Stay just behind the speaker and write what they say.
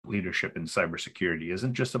leadership in cybersecurity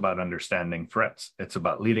isn't just about understanding threats. It's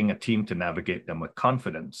about leading a team to navigate them with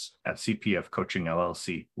confidence. At CPF Coaching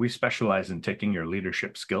LLC, we specialize in taking your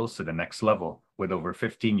leadership skills to the next level. With over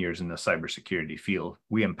 15 years in the cybersecurity field,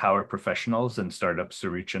 we empower professionals and startups to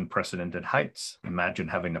reach unprecedented heights. Imagine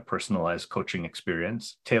having a personalized coaching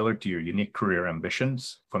experience tailored to your unique career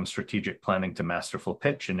ambitions. From strategic planning to masterful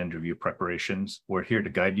pitch and interview preparations, we're here to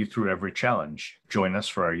guide you through every challenge. Join us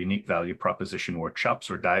for our unique value proposition workshops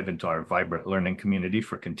or dive into our vibrant learning community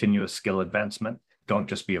for continuous skill advancement. Don't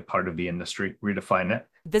just be a part of the industry, redefine it.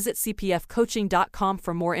 Visit cpfcoaching.com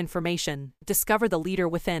for more information. Discover the leader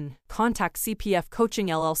within. Contact CPF Coaching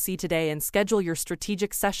LLC today and schedule your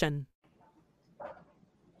strategic session.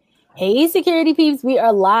 Hey, security peeps, we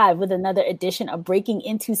are live with another edition of Breaking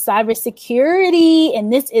Into Cybersecurity,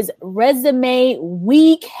 and this is Resume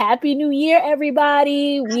Week. Happy New Year,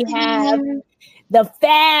 everybody. We have the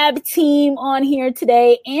Fab team on here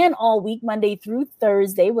today and all week, Monday through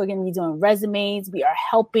Thursday. We're going to be doing resumes. We are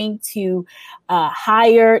helping to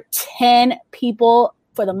hire 10 people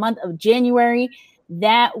for the month of January.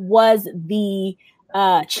 That was the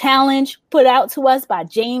challenge put out to us by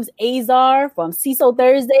James Azar from CISO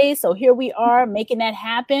Thursday. So here we are making that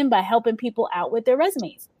happen by helping people out with their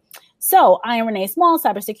resumes. So I am Renee Small,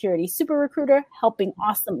 cybersecurity super recruiter, helping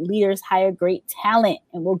awesome leaders hire great talent.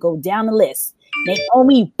 And we'll go down the list.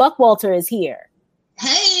 Naomi Buckwalter is here.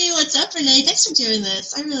 Hey, what's up, Renee? Thanks for doing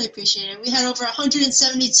this. I really appreciate it. We had over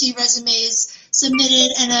 172 resumes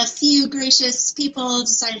submitted, and a few gracious people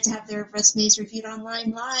decided to have their resumes reviewed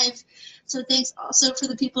online live. So thanks also for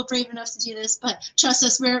the people brave enough to do this. But trust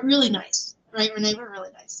us, we're really nice. Right, Renee? We're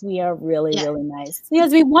really nice. We are really nice.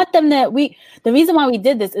 Because we want them the reason why we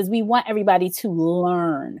did this is we want everybody to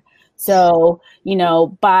learn. So,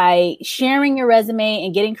 by sharing your resume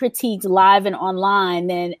and getting critiqued live and online,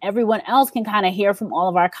 then everyone else can kind of hear from all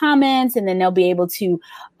of our comments, and then they'll be able to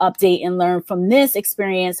update and learn from this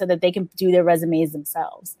experience so that they can do their resumes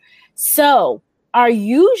themselves. So our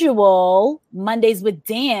usual Mondays with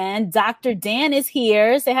Dan, Dr. Dan is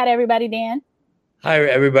here. Say hi to everybody, Dan. Hi,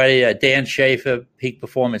 everybody. Dan Schaefer, Peak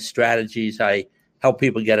Performance Strategies. I help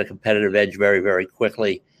people get a competitive edge very, very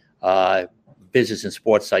quickly. Business and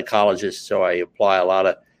sports psychologist, so I apply a lot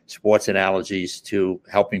of sports analogies to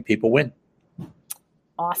helping people win.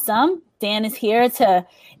 Awesome. Dan is here to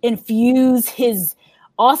infuse his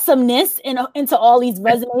awesomeness into all these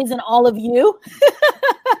resumes and all of you.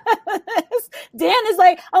 Dan is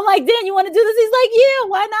like, I'm like, Dan, you want to do this? He's like, yeah,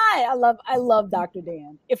 why not? I love Dr.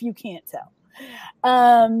 Dan, if you can't tell.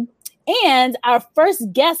 And our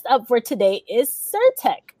first guest up for today is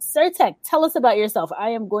Surtech. Surtech, tell us about yourself. I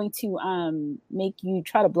am going to make you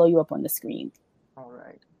try to blow you up on the screen. All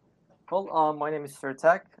right. Well, my name is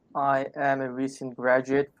Surtech. I am a recent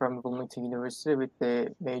graduate from Wilmington University with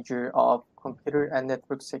the major of computer and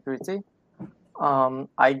network security.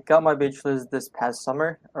 I got my bachelor's this past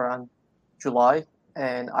summer around July,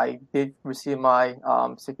 and I did receive my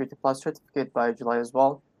Security Plus certificate by July as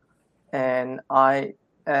well. And I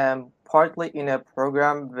am partly in a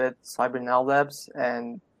program with Cyber Now Labs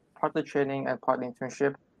and partly training and partly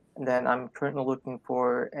internship. And then I'm currently looking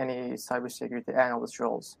for any cybersecurity analyst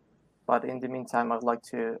roles. But in the meantime, I'd like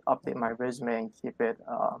to update my resume and keep it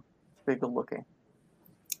good looking.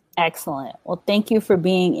 Excellent. Well, thank you for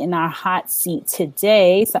being in our hot seat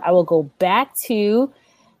today. So I will go back to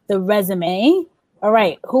the resume. All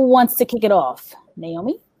right. Who wants to kick it off?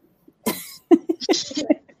 Naomi?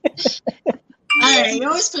 All right, you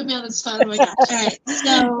always put me on the spot. Oh my gosh. All right.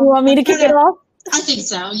 So you want me to kick it off? I think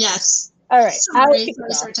so, yes. All right. Sorry,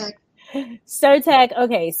 Surtech. Surtech,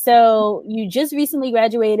 okay. So you just recently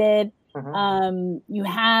graduated. Mm-hmm. You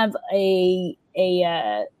have your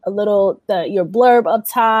blurb up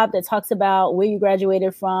top that talks about where you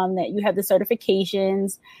graduated from, that you have the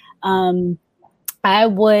certifications. And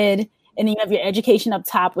then you have your education up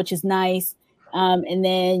top, which is nice. And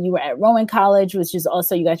then you were at Rowan College, which is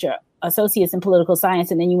also, you got your associates in political science,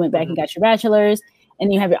 and then you went back and got your bachelor's,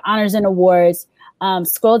 and you have your honors and awards.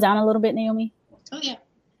 Scroll down a little bit, Naomi. Oh, yeah.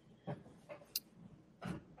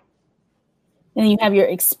 And you have your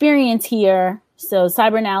experience here. So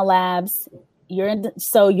Cyber Now Labs, you're in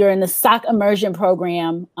the SOC immersion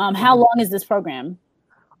program. How long is this program?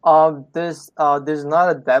 There's not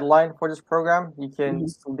a deadline for this program. You can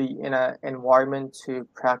still be in an environment to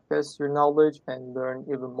practice your knowledge and learn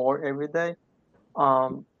even more every day.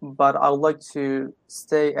 But I would like to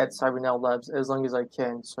stay at Cyber Now Labs as long as I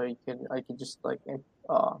can, so I can just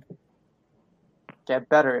get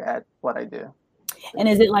better at what I do. And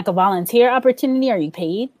is it like a volunteer opportunity? Are you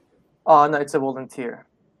paid? No, it's a volunteer.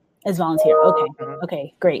 As volunteer. Okay.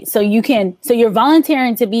 Okay, great. So you're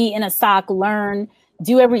volunteering to be in a SOC, learn,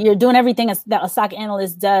 you're doing everything that a SOC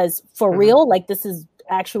analyst does for real. Like this is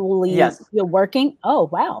actually you're working. Oh,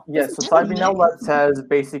 wow. Yes. So CyberNow Labs has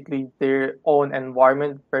basically their own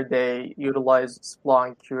environment where they utilize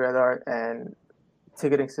Splunk, QRadar, and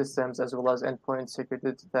ticketing systems, as well as endpoint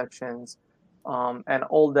security detections, and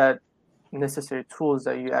all that necessary tools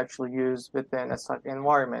that you actually use within a SOC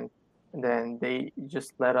environment. And then they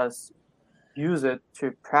just let us use it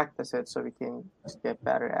to practice it so we can just get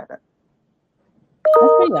better at it.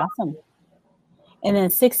 That's pretty awesome. And then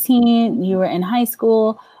 16, you were in high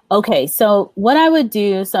school. Okay, so what I would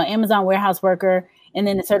do, so Amazon warehouse worker, and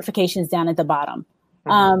then the certifications down at the bottom.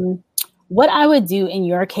 What I would do in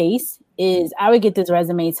your case is I would get this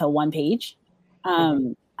resume to one page.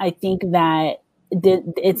 I think that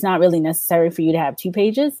it's not really necessary for you to have 2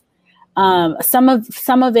 pages. Some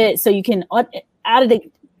of it, so you can out of the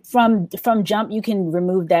from jump, you can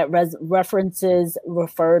remove that references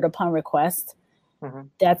referred upon request.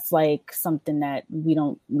 That's like something that we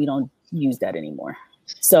don't use that anymore.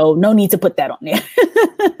 So no need to put that on there.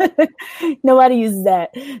 Nobody uses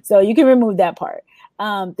that. So you can remove that part.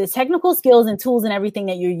 The technical skills and tools and everything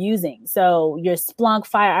that you're using. So your Splunk,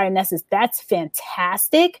 FireEye, Nessus, that's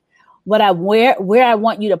fantastic. Where I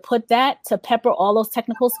want you to put that to pepper all those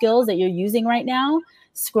technical skills that you're using right now.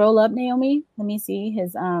 Scroll up, Naomi. Let me see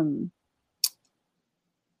his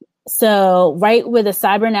So right where the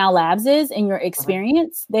CyberNow Labs is in your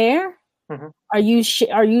experience there, are you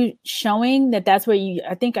showing that that's where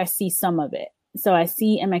I think I see some of it. So I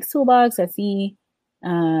see MX Toolbox, I see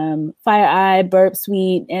FireEye, Burp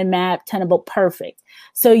Suite, Nmap, Tenable, perfect.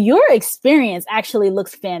 So your experience actually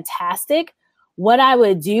looks fantastic. What I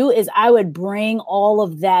would do is I would bring all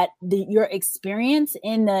of that, your experience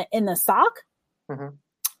in the SOC.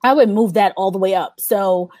 I would move that all the way up.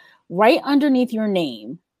 So right underneath your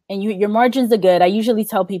name, and your margins are good. I usually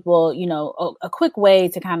tell people, a quick way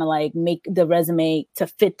to kind of like make the resume to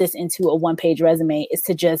fit this into a 1-page resume is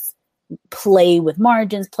to just play with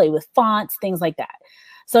margins, play with fonts, things like that.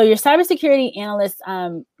 So your cybersecurity analyst,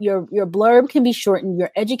 your blurb can be shortened,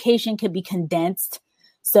 your education can be condensed.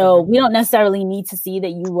 So we don't necessarily need to see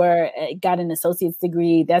that you got an associate's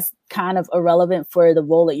degree. That's kind of irrelevant for the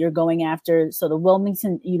role that you're going after. So the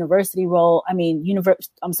Wilmington University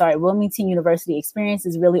Wilmington University experience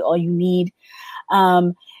is really all you need.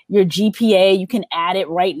 Your GPA, you can add it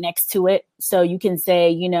right next to it. So you can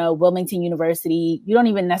say, Wilmington University. You don't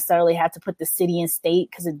even necessarily have to put the city and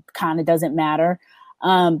state because it kind of doesn't matter.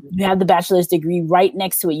 You have the bachelor's degree right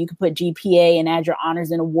next to it. You could put GPA and add your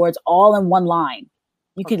honors and awards all in one line.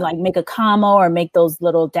 You could like make a comma or make those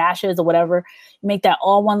little dashes or whatever, make that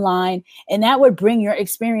all one line. And that would bring your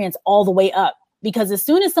experience all the way up. Because as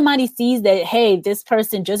soon as somebody sees that, hey, this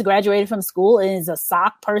person just graduated from school and is a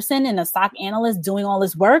SOC person and a SOC analyst doing all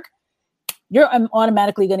this work, you're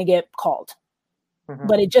automatically going to get called.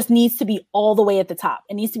 But it just needs to be all the way at the top.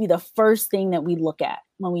 It needs to be the first thing that we look at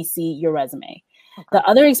when we see your resume. The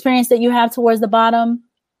other experience that you have towards the bottom,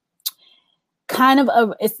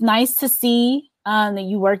 it's nice to see that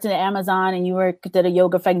you worked at Amazon and you worked at a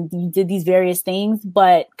yoga fact, you did these various things,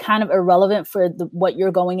 but kind of irrelevant for what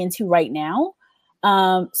you're going into right now.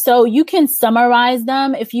 So you can summarize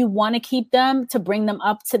them if you want to keep them to bring them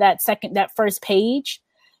up to that first page.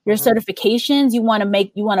 Your certifications, you want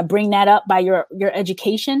to bring that up by your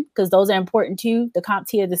education, because those are important too. The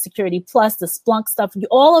CompTIA, the Security Plus, the Splunk stuff,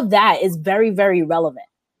 all of that is very, very relevant.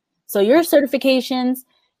 So your certifications,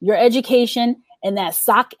 your education, and that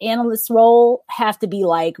SOC analyst role have to be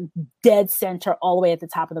like dead center all the way at the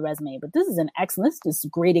top of the resume. But this is this is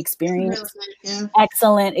great experience. Really good,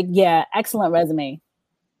 excellent resume.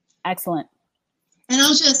 Excellent. And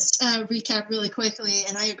I'll just recap really quickly,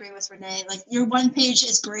 and I agree with Renee. Like, your 1 page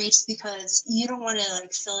is great because you don't want to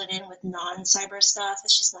like fill it in with non-cyber stuff.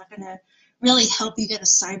 It's just not going to really help you get a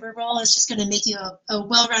cyber role. It's just going to make you a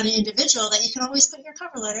well-rounded individual that you can always put in your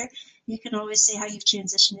cover letter. You can always say how you've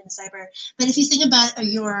transitioned into cyber. But if you think about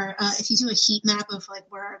if you do a heat map of like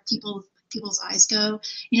where people's eyes go,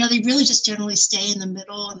 they really just generally stay in the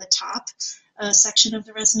middle and the top section of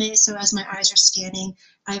the resume. So as my eyes are scanning,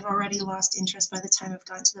 I've already lost interest by the time I've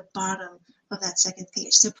gotten to the bottom of that second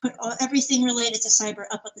page. So put everything related to cyber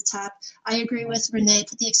up at the top. I agree with Renee,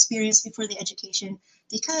 put the experience before the education,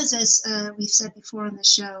 because as we've said before on the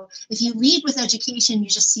show, if you lead with education, you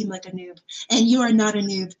just seem like a noob, and you are not a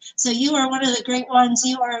noob. So you are one of the great ones.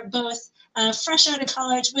 You are both fresh out of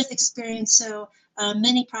college with experience. So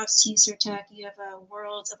many props to you, Sir Tech. You have a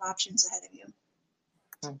world of options ahead of you.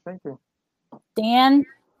 Thank you. Dan?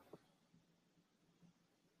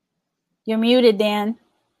 You're muted, Dan.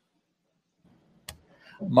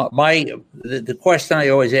 The question I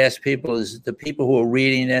always ask people is, the people who are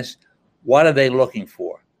reading this, what are they looking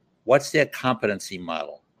for? What's their competency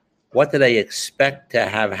model? What do they expect to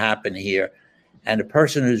have happen here? And the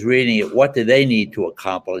person who's reading it, what do they need to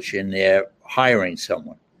accomplish in their hiring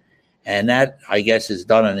someone? And that, I guess, is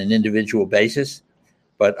done on an individual basis.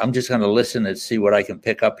 But I'm just going to listen and see what I can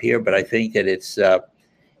pick up here. But I think that it's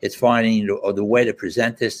finding the way to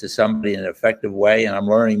present this to somebody in an effective way. And I'm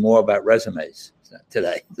learning more about resumes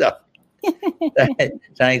today. So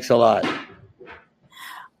thanks a lot.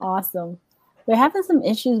 Awesome. We're having some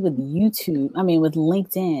issues with with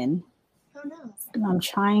LinkedIn. Oh, no. I'm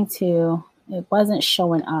trying to, it wasn't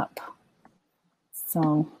showing up.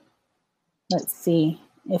 So let's see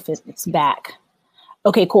if it's back.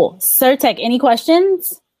 Okay, cool. Certec, any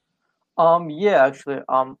questions? Yeah, actually,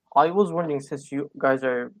 I was wondering, since you guys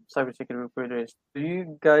are cybersecurity recruiters, do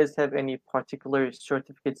you guys have any particular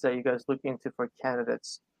certificates that you guys look into for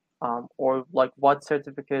candidates? Or like, what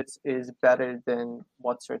certificates is better than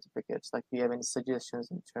what certificates? Like, do you have any suggestions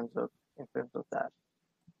in terms of that?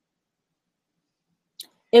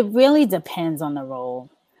 It really depends on the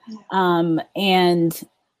role. And,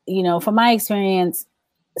 from my experience,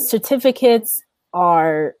 certificates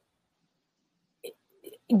are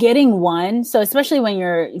getting one. So especially when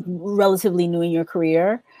you're relatively new in your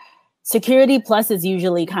career, Security Plus is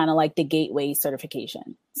usually kind of like the gateway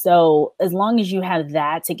certification. So as long as you have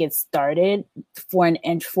that to get started for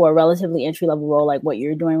a relatively entry level role, like what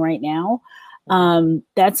you're doing right now,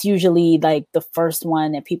 that's usually like the first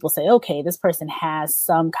one that people say, okay, this person has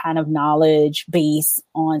some kind of knowledge base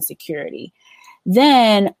on security.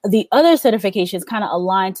 Then the other certifications kind of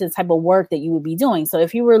align to the type of work that you would be doing. So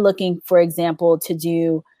if you were looking, for example,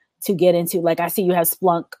 to get into, like, I see you have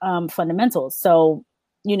Splunk fundamentals. So,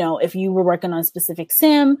 if you were working on a specific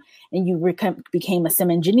SIM and you became a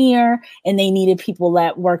SIM engineer and they needed people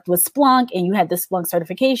that worked with Splunk and you had the Splunk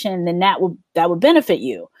certification, then that would benefit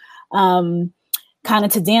you. Kind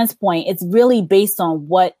of to Dan's point, it's really based on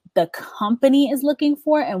what the company is looking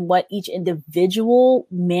for and what each individual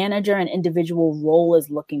manager and individual role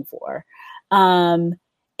is looking for. And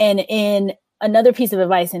in another piece of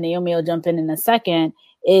advice, and Naomi will jump in a second,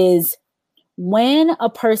 is when a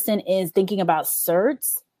person is thinking about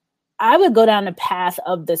certs, I would go down the path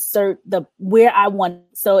of the cert, where I want.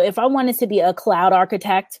 So if I wanted to be a cloud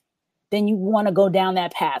architect, then you want to go down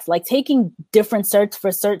that path. Like taking different certs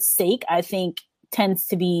for cert's sake, I think tends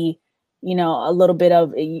to be, a little bit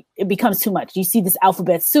of, it becomes too much. You see this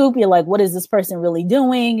alphabet soup, you're like, what is this person really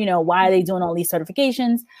doing? Why are they doing all these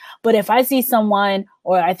certifications? But if I see someone,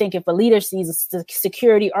 or I think if a leader sees a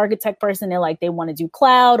security architect person, they're like, they want to do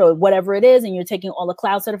cloud or whatever it is, and you're taking all the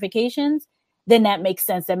cloud certifications, then that makes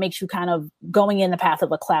sense. That makes you kind of going in the path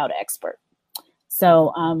of a cloud expert.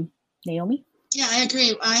 So, Naomi? Yeah, I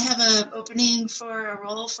agree. I have an opening for a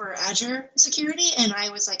role for Azure security, and I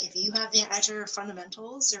was like, if you have the Azure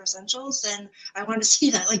fundamentals or essentials, then I want to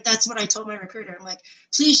see that. Like, that's what I told my recruiter. I'm like,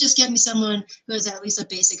 please just get me someone who has at least the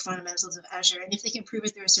basic fundamentals of Azure, and if they can prove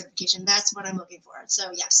it through a certification, that's what I'm looking for.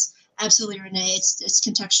 So yes, absolutely, Renee. It's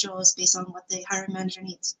contextual. It's based on what the hiring manager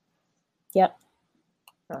needs. Yep.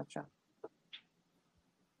 Gotcha.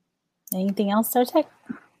 Anything else, Sartek?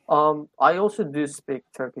 I also do speak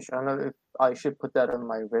Turkish. I don't know if I should put that on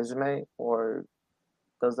my resume, or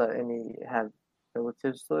does that have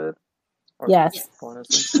relatives to it? Or yes.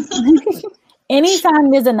 bonuses?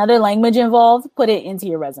 Anytime there's another language involved, put it into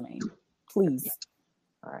your resume, please.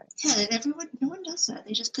 All right. Yeah, no one does that.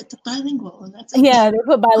 They just put the bilingual, and that's it. Yeah, they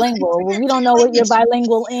put bilingual. Well, we don't know what you're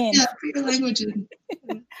bilingual in. Yeah, put your language in.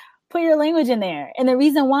 Put your language in there. And the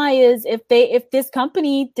reason why is if this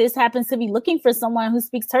company happens to be looking for someone who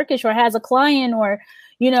speaks Turkish or has a client, or,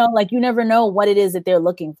 you never know what it is that they're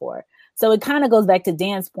looking for. So it kind of goes back to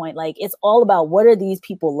Dan's point. Like, it's all about what are these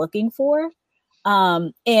people looking for?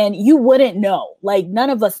 And you wouldn't know, like, none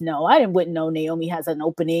of us know. I wouldn't know Naomi has an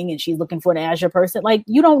opening and she's looking for an Azure person. Like,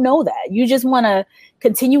 you don't know that. You just want to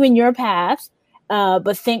continue in your path.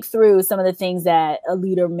 But think through some of the things that a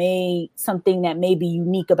leader something that may be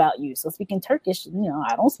unique about you. So speaking Turkish,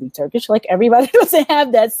 I don't speak Turkish. Like, everybody doesn't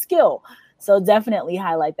have that skill. So definitely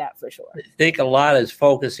highlight that for sure. I think a lot is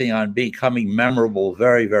focusing on becoming memorable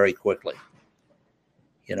very, very quickly.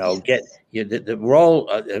 Get the role,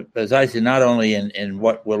 as I said, not only in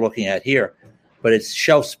what we're looking at here, but it's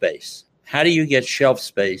shelf space. How do you get shelf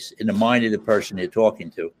space in the mind of the person you're talking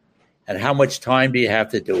to? And how much time do you have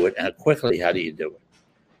to do it? And quickly, how do you do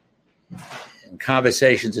it? In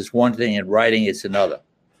conversations, it's one thing. In writing, it's another.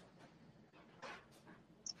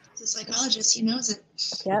 He's a psychologist. He knows it.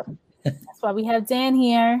 Yep. That's why we have Dan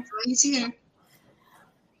here. That's why he's here.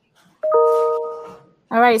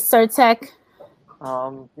 All right, Sir Tech.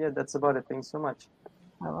 Yeah, that's about it. Thanks so much.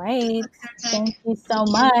 All right. Thank you so Thank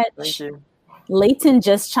you. much. Thank you. Leighton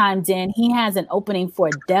just chimed in. He has an opening for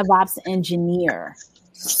a DevOps engineer.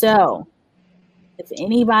 So if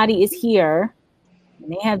anybody is here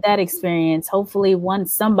and they have that experience, hopefully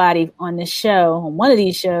somebody on this show, on one of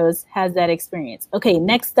these shows, has that experience. Okay,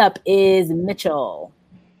 next up is Mitchell.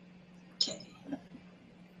 Okay.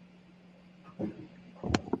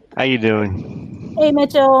 How you doing? Hey,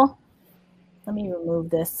 Mitchell. Let me remove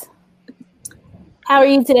this. How are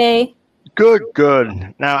you today? Good,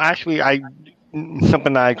 good. Now, actually,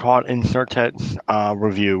 something that I caught in Certet's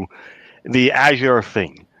review, the Azure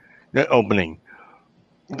thing, the opening.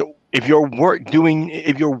 If you're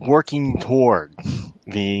working towards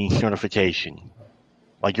the certification,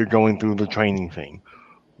 like you're going through the training thing,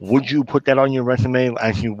 would you put that on your resume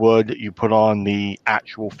as you put on the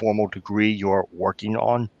actual formal degree you're working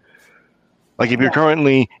on? Like if you're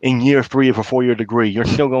currently in year 3 of a 4-year degree, you're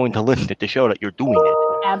still going to list it to show that you're doing it.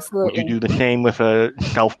 Absolutely. Would you do the same with a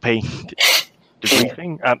self-paced degree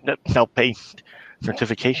thing? Self-paced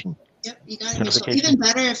certification? Yep, you got it, Mitchell. Even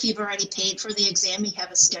better if you've already paid for the exam, you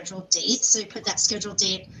have a scheduled date. So you put that scheduled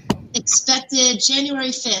date, expected January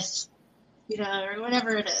 5th, or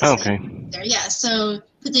whatever it is. Okay. There, yeah. So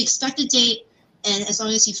put the expected date, and as long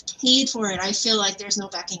as you've paid for it, I feel like there's no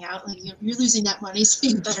backing out. Like you're losing that money, so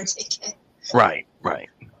you better take it. Right.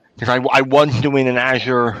 Because I was doing an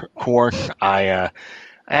Azure course. I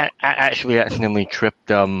actually accidentally tripped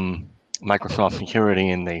Microsoft security,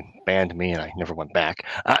 and they banned me, and I never went back.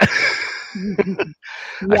 I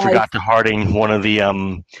forgot to harden one of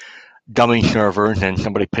the dummy servers, and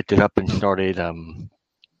somebody picked it up and started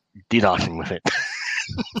DDoSing with it.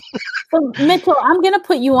 So, Mitchell, I'm going to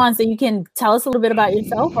put you on so you can tell us a little bit about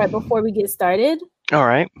yourself right before we get started. All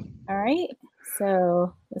right.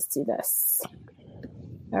 So let's do this.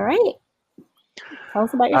 All right. Tell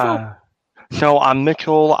us about yourself. So I'm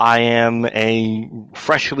Mitchell. I am a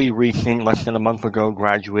freshly recent, less than a month ago,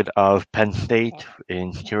 graduate of Penn State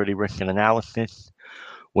in security risk and analysis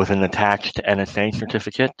with an attached NSA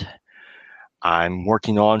certificate. I'm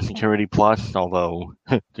working on Security Plus, although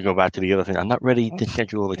to go back to the other thing, I'm not ready to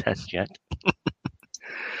schedule a test yet.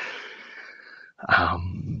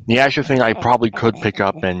 The Azure thing I probably could pick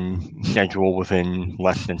up and schedule within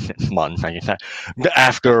less than 6 months. I guess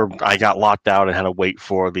after I got locked out and had to wait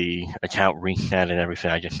for the account reset and everything,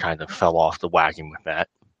 I just kind of fell off the wagon with that.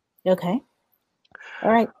 Okay.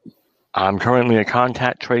 All right. I'm currently a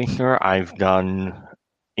contact tracer. I've done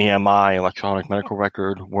EMI, electronic medical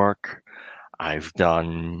record work. I've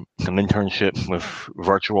done some internships with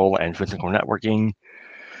virtual and physical networking.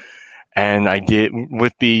 And I did,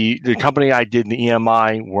 with the company I did the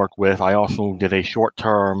EMI work with, I also did a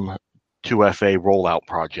short-term 2FA rollout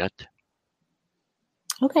project.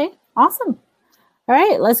 Okay, awesome. All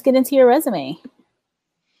right, let's get into your resume.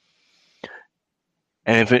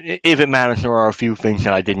 And if it matters, there are a few things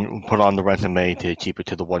that I didn't put on the resume to keep it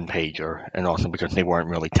to the one-pager, and also because they weren't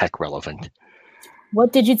really tech relevant.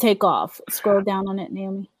 What did you take off? Scroll down on it,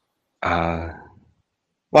 Naomi.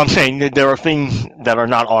 Well, I'm saying that there are things that are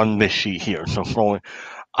not on this sheet here. So scrolling,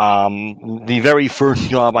 the very first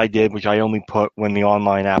job I did, which I only put when the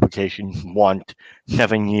online applications want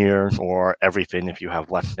 7 years or everything if you have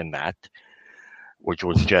less than that, which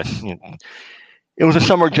was just, it was a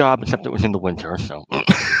summer job, except it was in the winter. So,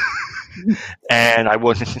 and I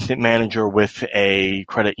was assistant manager with a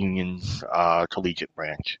credit union's collegiate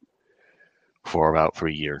branch for about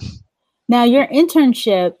 3 years. Now your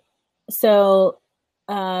internship, so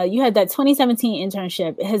you had that 2017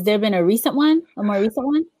 internship. Has there been a more recent one?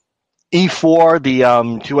 E4, the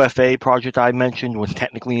 2FA project I mentioned, was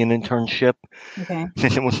technically an internship. Okay.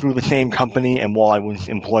 Since it was through the same company, and while I was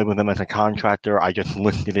employed with them as a contractor, I just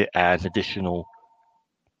listed it as additional.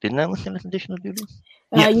 Didn't I list it as additional duties?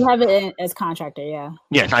 Yes. You have it as contractor, yeah.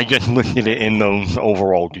 Yes, I just listed it in those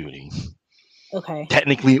overall duties. Okay.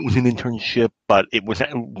 Technically, it was an internship, but it was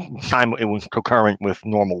concurrent with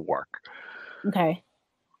normal work. Okay.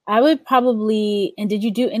 I would probably, and did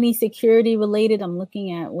you do any security related? I'm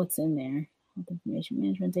looking at what's in there. Information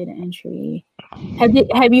management, data entry. Have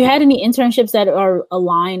you had any internships that are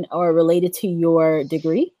aligned or related to your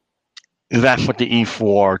degree? That's what the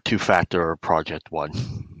E4 two-factor project was.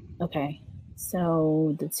 Okay.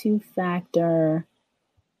 So the two-factor.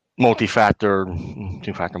 Multi-factor. I'm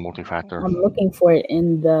looking for it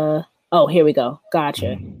in the, here we go.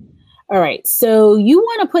 Gotcha. All right. So you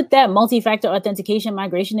want to put that multi-factor authentication,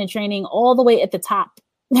 migration, and training all the way at the top.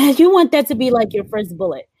 You want that to be like your first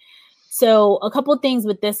bullet. So a couple of things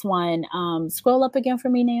with this one. Scroll up again for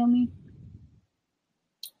me, Naomi.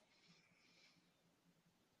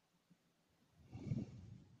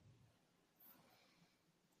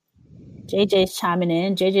 JJ's chiming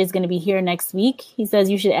in. JJ's going to be here next week. He says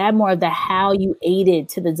you should add more of the how you aided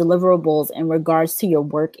to the deliverables in regards to your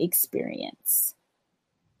work experience.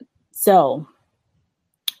 So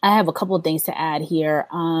I have a couple of things to add here.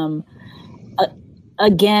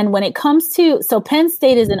 Again, when it comes to, so Penn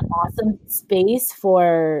State is an awesome space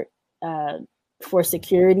for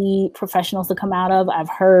security professionals to come out of.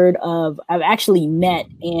 I've actually met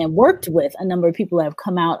and worked with a number of people that have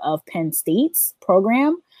come out of Penn State's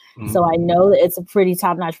program. Mm-hmm. So I know that it's a pretty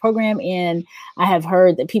top-notch program, and I have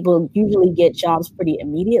heard that people usually get jobs pretty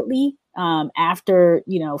immediately after,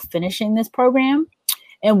 finishing this program.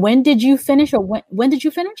 And when did you finish, or when did you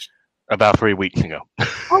finish? About 3 weeks ago.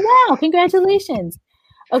 Oh, wow. Congratulations.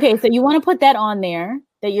 Okay, so you want to put that on there,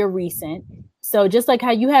 that you're recent. So just like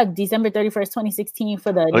how you have December 31st, 2016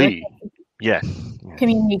 for the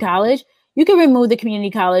community college, you can remove the community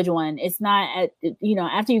college one. It's not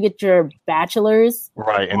after you get your bachelor's.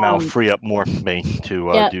 Right, and that'll free up more space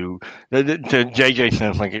to do. The JJ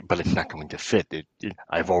sounds like it, but it's not going to fit.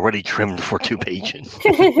 I've already trimmed for 2 pages.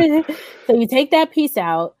 So you take that piece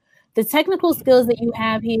out. The technical skills that you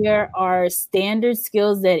have here are standard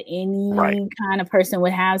skills that any kind of person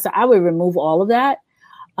would have. So I would remove all of that.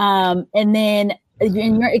 And then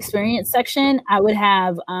in your experience section, I would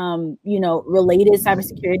have, related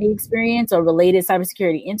cybersecurity experience or related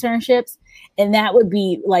cybersecurity internships. And that would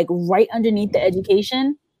be like right underneath the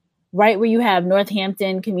education, right where you have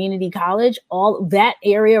Northampton Community College, all that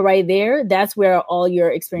area right there. That's where all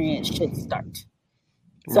your experience should start.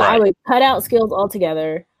 So I would cut out skills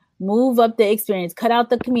altogether. Move up the experience, cut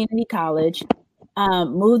out the community college,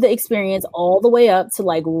 move the experience all the way up to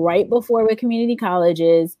like right before where community college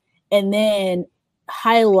is, and then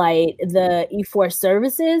highlight the E4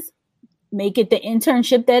 services, make it the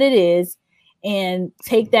internship that it is, and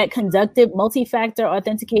take that conducted multi-factor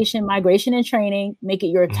authentication, migration, and training, make it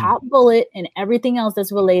your top bullet, and everything else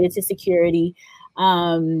that's related to security.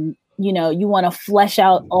 You want to flesh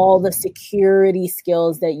out all the security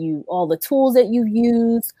skills all the tools that you've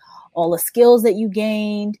used, all the skills that you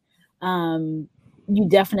gained. You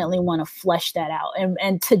definitely want to flesh that out.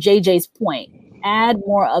 And to JJ's point, add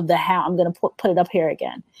more of the how. I'm going to put it up here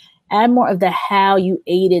again. Add more of the how you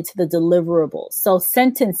aided to the deliverables. So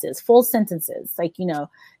sentences, full sentences, like,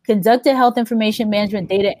 conducted health information management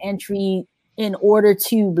data entry in order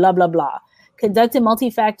to blah, blah, blah. Conducted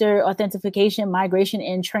multi-factor authentication, migration,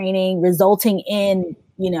 and training resulting in,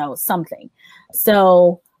 something.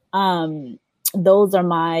 So, those are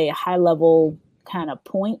my high level kind of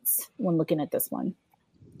points when looking at this one.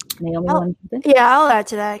 Naomi, I'll add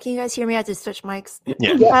to that. Can you guys hear me? I had to switch mics.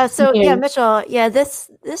 Yeah. Mitchell,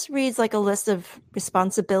 this reads like a list of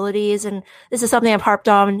responsibilities, and this is something I've harped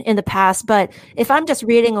on in the past, but if I'm just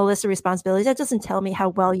reading a list of responsibilities, that doesn't tell me how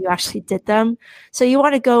well you actually did them. So you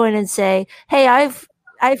want to go in and say, hey, I've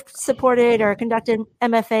supported or conducted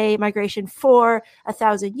MFA migration for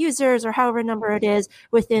 1,000 users or however number it is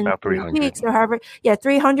within 3 weeks or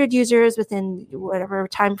 300 users within whatever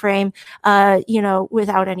time frame,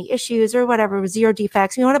 without any issues or whatever, with 0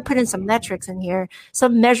 defects. You want to put in some metrics in here,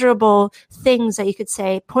 some measurable things that you could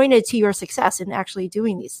say pointed to your success in actually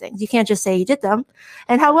doing these things. You can't just say you did them.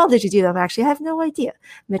 And how well did you do them? Actually, I have no idea,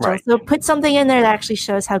 Mitchell. Right. So put something in there that actually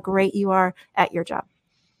shows how great you are at your job.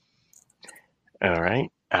 All right.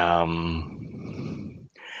 And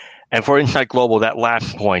for Insight Global, that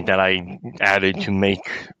last point that I added to make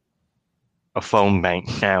a phone bank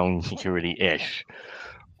sound security-ish,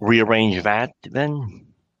 rearrange that then?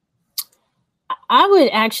 I would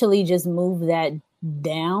actually just move that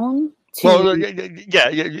down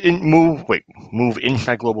to... move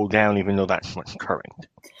Insight Global down even though that's what's current.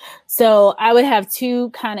 So I would have 2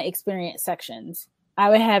 kind of experience sections. I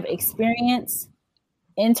would have experience,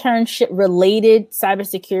 internship related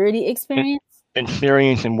cybersecurity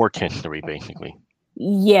experience and work history, basically.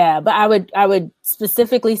 Yeah, but I would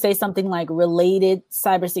specifically say something like related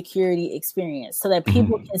cybersecurity experience so that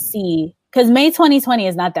people can see, because May 2020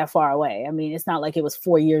 is not that far away. I mean, it's not like it was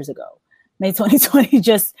 4 years ago. May 2020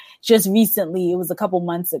 just recently, it was a couple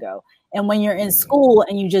months ago. And when you're in school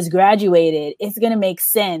and you just graduated, it's going to make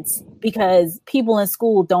sense because people in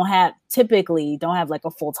school typically don't have like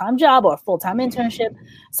a full-time job or a full-time internship.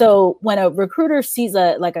 So when a recruiter sees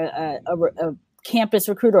a campus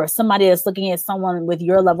recruiter or somebody that's looking at someone with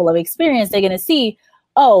your level of experience, they're going to see,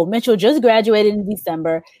 oh, Mitchell just graduated in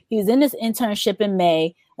December. He was in this internship in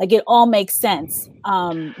May. Like, it all makes sense,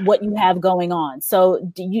 what you have going on. So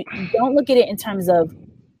don't look at it in terms of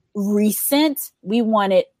recent. We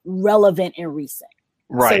want it relevant and recent.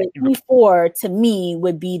 Right. So the E4 to me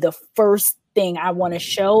would be the first thing I want to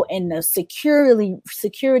show, and the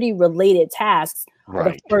security related tasks are the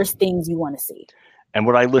Right. first things you want to see. And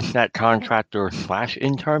would I list that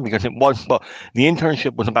contractor/intern? Because it was, well, the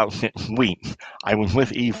internship was about 6 weeks. I was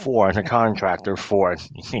with E4 as a contractor for,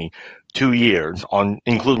 2 years,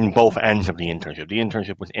 including both ends of the internship. The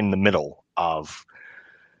internship was in the middle of.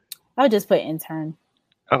 I would just put intern.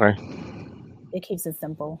 Okay. It keeps it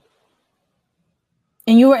simple.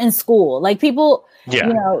 And you were in school. Like people,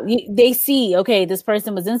 Yeah. they see, okay, this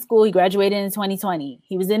person was in school. He graduated in 2020.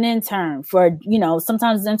 He was an intern for,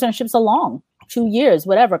 sometimes internships are long, 2 years,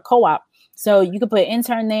 whatever, co-op. So you could put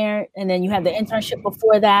intern there, and then you have the internship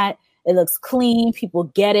before that. It looks clean. People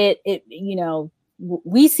get it.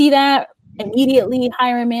 We see that immediately.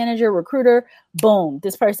 Hiring manager, recruiter, boom.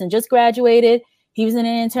 This person just graduated. He was in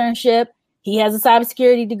an internship. He has a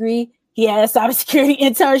cybersecurity degree. He had a cybersecurity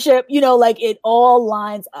internship, it all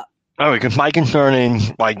lines up. Oh, because my concern is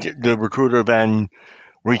the recruiter then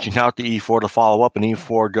reaching out to E4 to follow up, and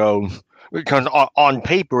E4 goes, because on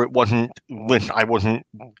paper it wasn't I wasn't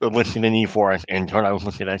listed in E4 as intern, I was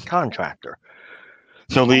listed as contractor.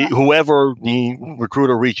 So whoever the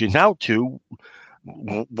recruiter reaches out to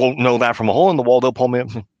won't know that from a hole in the wall. They'll pull me up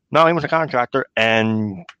and say, no, he was a contractor,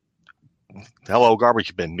 and hello,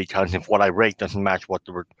 garbage bin, because if what I rate doesn't match what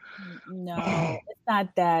the no, it's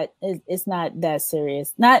not that. It's not that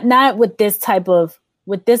serious. Not with this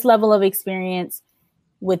level of experience,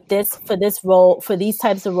 for this role, for these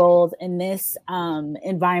types of roles in this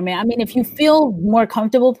environment. I mean, if you feel more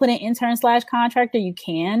comfortable putting intern/contractor, you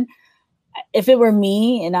can. If it were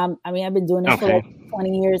me, and I've been doing this for like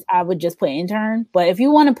 20 years, I would just put intern. But if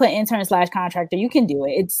you want to put intern/contractor, you can do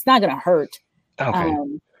it. It's not going to hurt. Okay.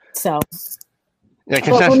 So. Yeah,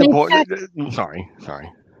 because that's important. Sorry.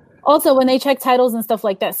 Also, when they check titles and stuff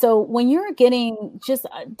like that. So when you're getting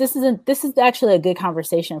this is actually a good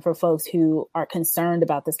conversation for folks who are concerned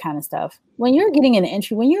about this kind of stuff. When you're getting an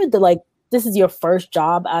entry, when you're this is your first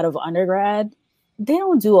job out of undergrad, they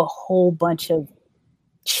don't do a whole bunch of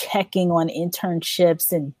checking on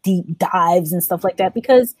internships and deep dives and stuff like that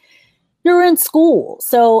because you're in school.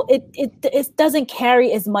 So it doesn't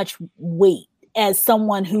carry as much weight as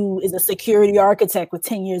someone who is a security architect with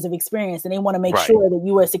 10 years of experience, and they want to make sure that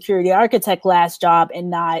you were a security architect last job and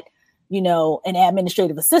not, an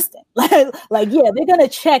administrative assistant. They're going to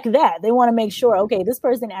check that. They want to make sure, okay, this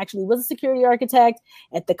person actually was a security architect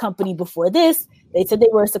at the company before this. They said they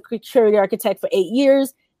were a security architect for 8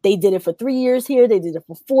 years. They did it for 3 years here. They did it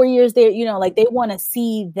for 4 years there. They want to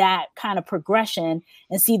see that kind of progression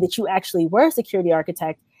and see that you actually were a security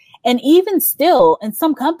architect. And even still, in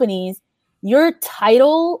some companies, your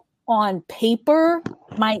title on paper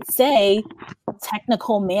might say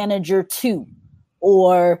technical manager 2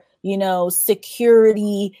 or,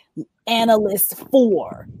 security analyst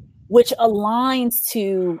 4, which aligns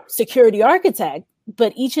to security architect.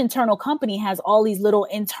 But each internal company has all these little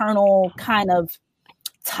internal kind of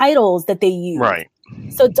titles that they use. Right.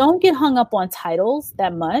 So don't get hung up on titles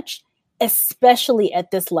that much, especially at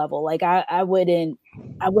this level. I wouldn't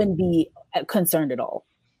be concerned at all.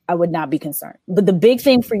 I would not be concerned. But the big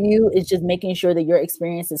thing for you is just making sure that your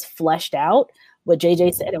experience is fleshed out, what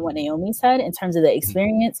JJ said and what Naomi said in terms of the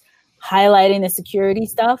experience, highlighting the security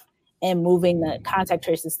stuff and moving the contact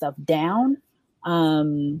tracing stuff down.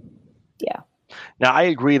 Yeah. Now, I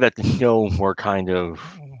agree that the skills were kind of,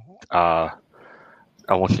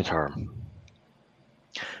 what's the term?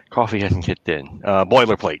 Coffee hasn't kicked in.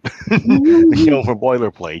 Boilerplate. The skills were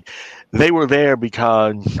boilerplate. They were there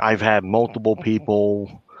because I've had multiple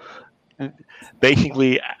people.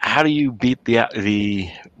 Basically, how do you beat the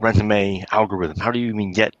resume algorithm? How do you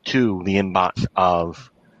even get to the inbox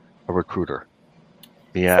of a recruiter?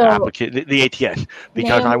 The applicant, the ATS.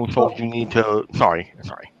 Because I was told you need to. Sorry.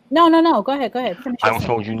 No. Go ahead. Finish. I was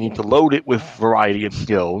told you need to load it with a variety of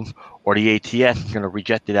skills, or the ATS is going to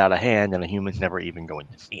reject it out of hand, and a human's never even going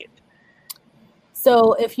to see it.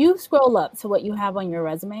 So if you scroll up to what you have on your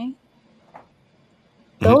resume,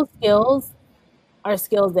 those skills are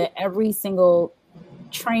skills that every single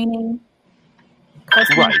training,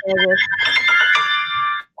 customer service,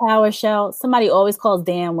 PowerShell, somebody always calls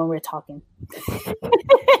Dan when we're talking.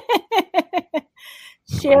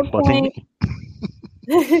 SharePoint,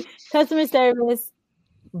 customer service,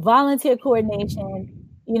 volunteer coordination,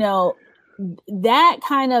 that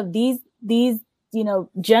kind of these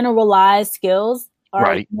generalized skills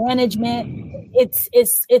are management.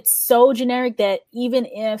 It's so generic that even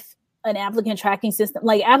if an applicant tracking system,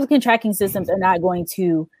 applicant tracking systems are not going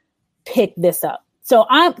to pick this up. So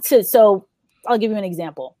I'll give you an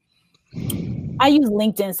example. I use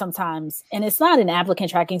LinkedIn sometimes, and it's not an applicant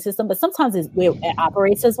tracking system, but sometimes it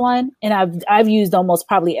operates as one. And I've used almost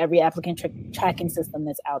probably every applicant tracking system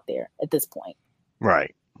that's out there at this point.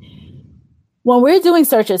 Right. When we're doing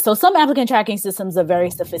searches, so some applicant tracking systems are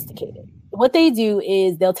very sophisticated. What they do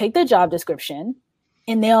is they'll take the job description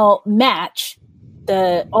and they'll match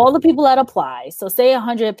all the people that apply. So say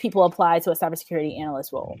 100 people apply to a cybersecurity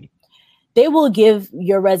analyst role. They will give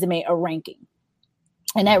your resume a ranking.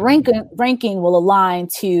 And that ranking will align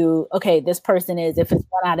to, okay, this person is, if it's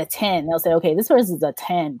 1 out of 10, they'll say, okay, this person is a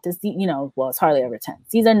 10. This, well, it's hardly ever 10.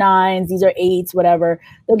 These are 9s, these are 8s, whatever.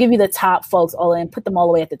 They'll give you the top folks all in, put them all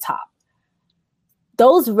the way at the top.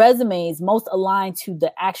 Those resumes most align to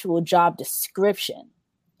the actual job description.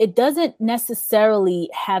 It doesn't necessarily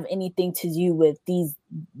have anything to do with these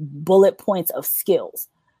bullet points of skills.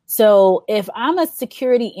 So if I'm a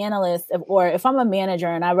security analyst or if I'm a manager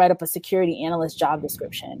and I write up a security analyst job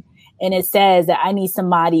description and it says that I need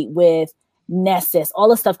somebody with Nessus, all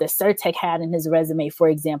the stuff that Certec had in his resume, for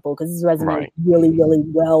example, because his resume is really, really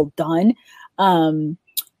well done.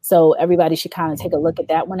 So everybody should kind of take a look at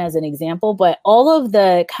that one as an example. But all of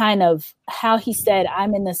the kind of how he said,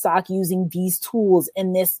 I'm in the SOC using these tools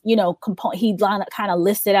in this, component, he kind of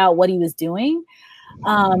listed out what he was doing.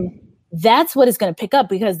 That's what it's going to pick up,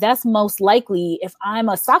 because that's most likely, if I'm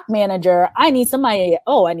a SOC manager, I need somebody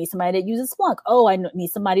that uses Splunk. I need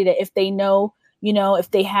somebody that if they know,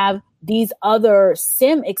 if they have these other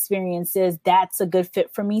SIM experiences, that's a good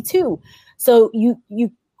fit for me too. So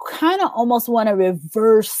you kind of almost want to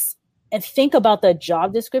reverse and think about the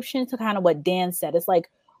job description to kind of what Dan said. It's like,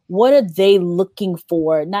 what are they looking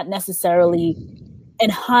for? Not necessarily,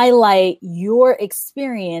 and highlight your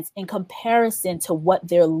experience in comparison to what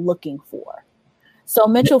they're looking for. So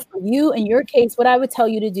Mitchell, for you, in your case, what I would tell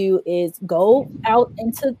you to do is go out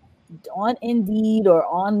on Indeed or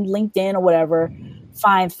on LinkedIn or whatever,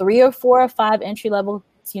 find 3 or 4 or 5 entry-level,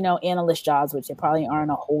 analyst jobs, which there probably aren't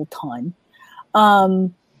a whole ton.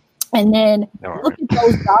 And then look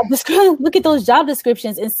at those job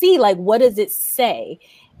descriptions and see, like, what does it say?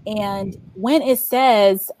 And when it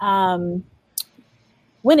says,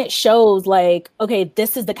 when it shows like, okay,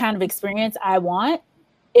 this is the kind of experience I want.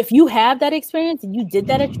 If you have that experience and you did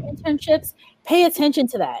that at your internships, pay attention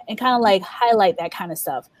to that and kind of like highlight that kind of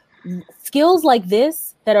stuff. Skills like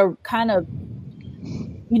this that are kind of,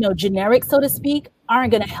 generic, so to speak,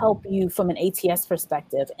 aren't going to help you from an ATS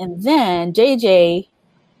perspective. And then JJ,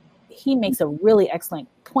 he makes a really excellent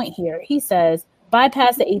point here. He says,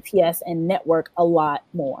 bypass the ATS and network a lot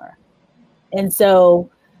more. And so,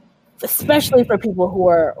 especially for people who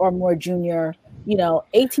are more junior,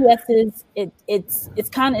 ATS it's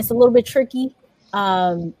a little bit tricky.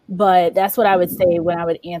 But that's what I would say when I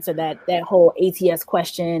would answer that whole ATS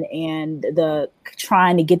question and the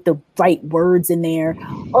trying to get the right words in there.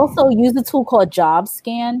 Also use a tool called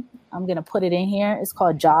JobScan. I'm going to put it in here. It's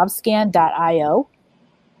called jobscan.io.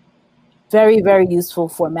 Very, very useful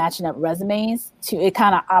for matching up resumes. It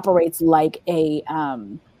kind of operates like a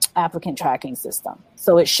applicant tracking system.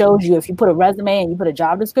 So it shows you, if you put a resume and you put a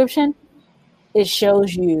job description, it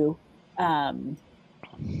shows you how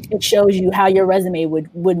your resume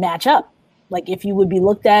would match up. Like if you would be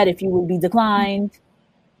looked at, if you would be declined,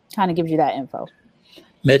 kind of gives you that info.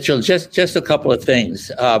 Mitchell, just a couple of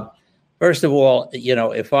things. First of all,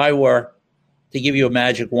 if I were to give you a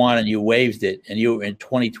magic wand and you waved it and you were in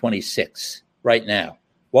 2026 right now,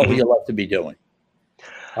 what would you love to be doing?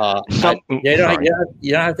 You don't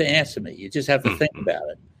have to answer me. You just have to think about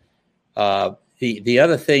it. The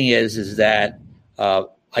other thing is that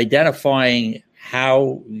identifying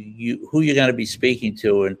who you're going to be speaking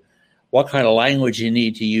to and what kind of language you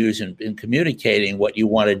need to use in communicating what you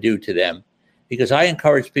want to do to them. Because I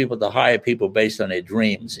encourage people to hire people based on their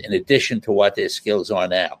dreams in addition to what their skills are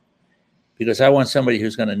now. Because I want somebody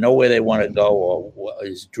who's going to know where they want to go or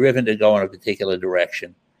is driven to go in a particular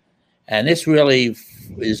direction. And this really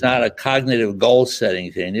is not a cognitive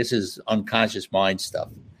goal-setting thing. This is unconscious mind stuff.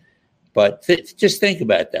 But just think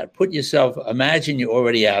about that. Imagine you're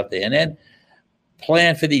already out there, and then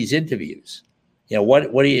plan for these interviews.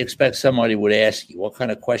 What do you expect somebody would ask you? What kind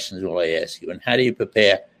of questions will they ask you? And how do you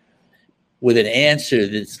prepare with an answer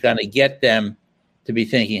that's going to get them to be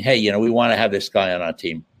thinking, hey, we want to have this guy on our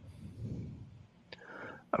team?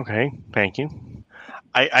 Okay, thank you.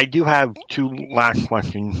 I do have 2 last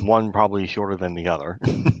questions, one probably shorter than the other.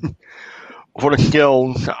 For the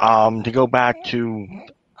skills, to go back to,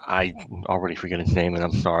 I already forget his name, and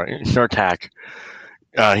I'm sorry, Certec.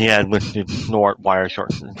 He had listed Snort, Wireshark,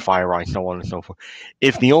 FireEye, so on and so forth.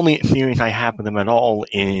 If the only experience I have with them at all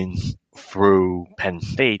is through Penn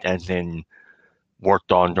State, as in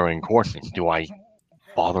worked on during courses, do I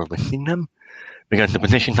bother listing them? Because the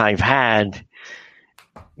positions I've had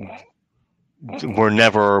were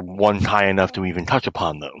never ones high enough to even touch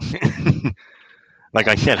upon those. like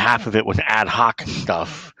I said, half of it was ad hoc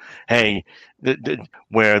stuff. Hey,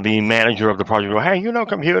 where the manager of the project goes, hey,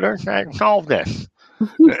 computer, solve this.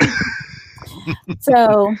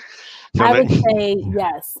 So I would say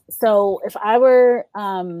yes. So if I were,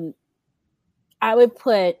 I would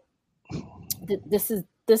put this is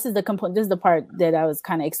the component. This is the part that I was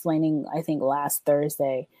kind of explaining, I think, last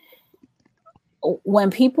Thursday. When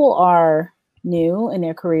people are new in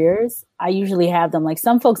their careers, I usually have them, like,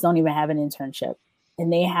 some folks don't even have an internship,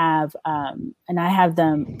 and they have, and I have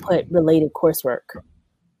them put related coursework.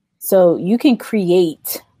 So you can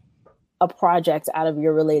create a project out of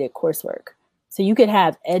your related coursework. So you could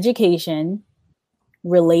have education,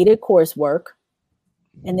 related coursework,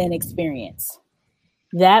 and then experience.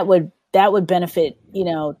 That would benefit,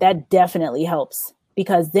 that definitely helps,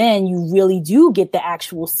 because then you really do get the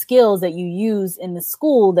actual skills that you use in the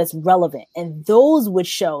school that's relevant, and those would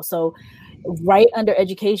show. So right under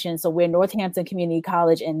education, so where Northampton Community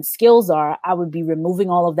College and skills are, I would be removing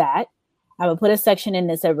all of that. I would put a section in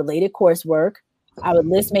that said related coursework. I would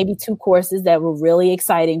list maybe 2 courses that were really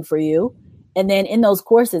exciting for you. And then in those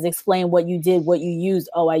courses, explain what you did, what you used.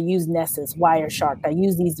 Oh, I used Nessus, Wireshark. I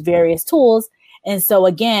use these various tools. And so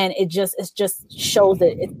again, it just shows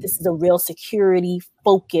that this is a real security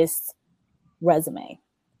focused resume,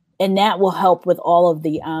 and that will help with all of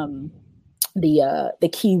the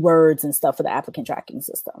keywords and stuff for the applicant tracking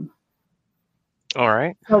system. All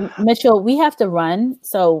right. So Mitchell, we have to run.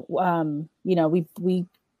 So we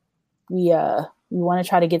want to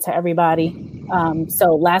try to get to everybody.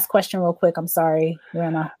 So last question real quick. I'm sorry. We're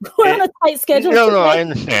on a tight schedule. No, I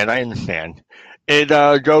understand. It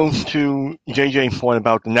goes to JJ's point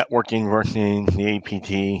about the networking versus the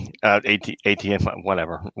ATF,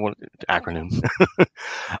 whatever acronym.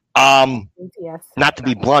 Not to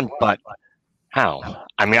be blunt, but how?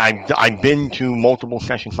 I mean, I've been to multiple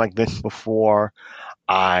sessions like this before.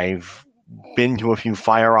 I've been to a few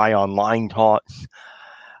FireEye online talks,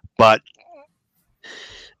 but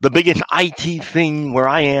the biggest IT thing where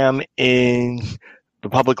I am is the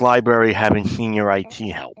public library having senior IT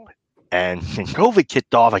help. And since COVID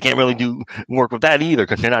kicked off, I can't really do work with that either,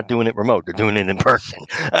 because they're not doing it remote. They're doing it in person.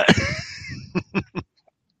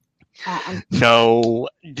 So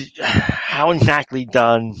how exactly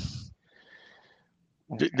do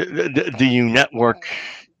you network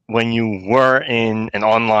when you were in an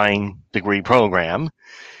online degree program?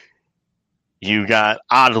 You got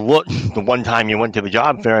out of look the one time you went to the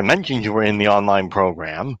job fair and mentioned you were in the online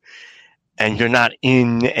program, and you're not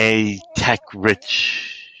in a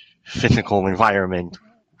tech-rich physical environment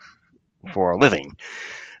for a living.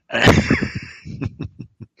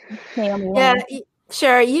 Yeah,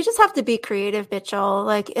 sure. You just have to be creative, Mitchell.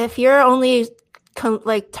 Like, if you're only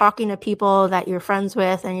talking to people that you're friends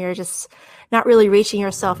with and you're just not really reaching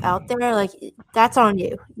yourself out there, like, that's on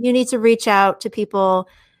you. You need to reach out to people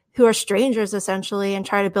who are strangers, essentially, and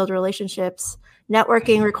try to build relationships.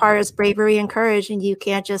 Networking requires bravery and courage, and you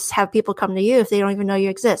can't just have people come to you if they don't even know you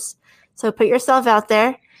exist. So put yourself out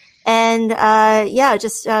there. And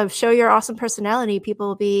just show your awesome personality. People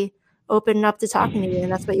will be open up to talking to you,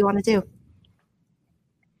 and that's what you want to do.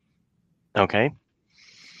 Okay.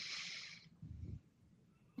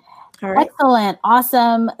 All right. Excellent.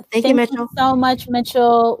 Awesome. Thank you, Mitchell. So much,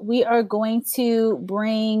 Mitchell. We are going to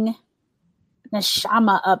bring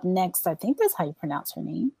Nashama up next. I think that's how you pronounce her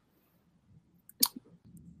name.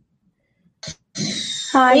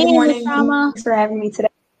 Hi, hey, good morning. Nashama. Thanks for having me today.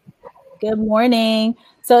 Good morning.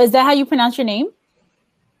 So is that how you pronounce your name?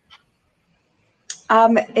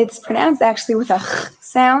 It's pronounced actually with a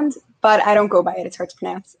sound, but I don't go by it. It's hard to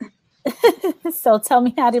pronounce. So tell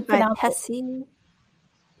me how to pronounce it.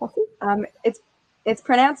 It's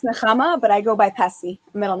pronounced Nechama, but I go by Pessi,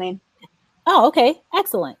 middle name. Oh, okay.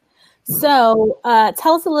 Excellent. So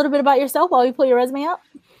tell us a little bit about yourself while we pull your resume up.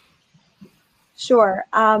 Sure.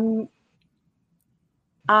 I'm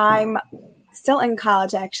still in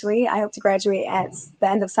college, actually. I hope to graduate at the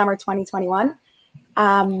end of summer 2021.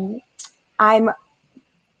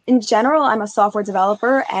 In general, I'm a software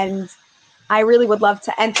developer, and I really would love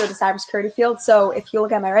to enter the cybersecurity field. So if you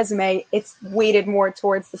look at my resume, it's weighted more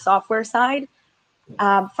towards the software side,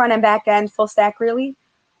 front end, back end, full stack, really.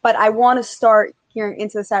 But I want to start gearing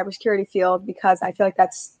into the cybersecurity field because I feel like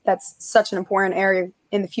that's such an important area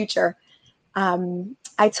in the future. I'm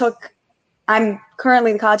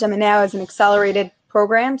currently, the college I'm in now is an accelerated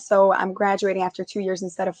program, so I'm graduating after 2 years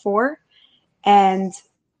instead of 4. And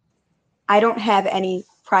I don't have any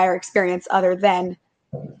prior experience other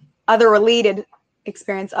related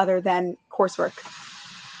experience other than coursework.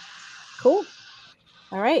 Cool.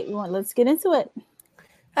 All right, let's get into it.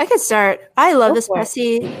 I could start. I love Go this, for it.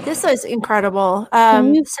 Bessie. This is incredible.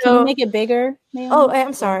 Can you make it bigger, Naomi? Oh,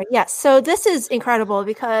 I'm sorry. Yes. So this is incredible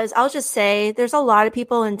because I'll just say there's a lot of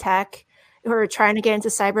people in tech who are trying to get into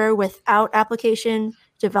cyber without application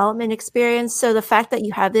development experience. So the fact that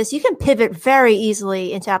you have this, you can pivot very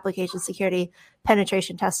easily into application security,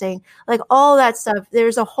 penetration testing, like all that stuff.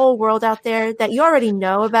 There's a whole world out there that you already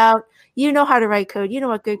know about. You know how to write code. You know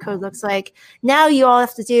what good code looks like. Now you all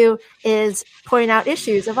have to do is point out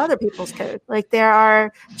issues of other people's code. Like there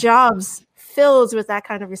are jobs filled with that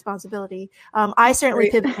kind of responsibility. I certainly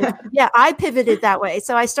pivoted. Yeah, I pivoted that way.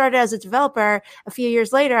 So I started as a developer. A few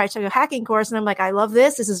years later, I took a hacking course, and I'm like, I love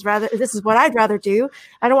this. This is what I'd rather do.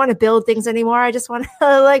 I don't want to build things anymore. I just want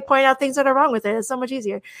to like point out things that are wrong with it. It's so much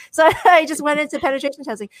easier. So I just went into penetration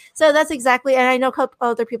testing. So that's exactly, and I know a couple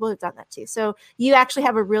other people who've done that too. So you actually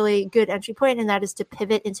have a really good entry point, and that is to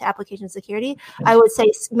pivot into application security. I would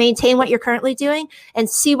say maintain what you're currently doing and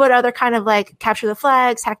see what other kind of like capture the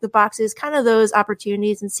flags, hack the boxes, kind of those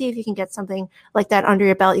opportunities, and see if you can get something like that under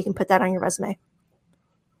your belt. You can put that on your resume.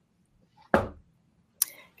 Can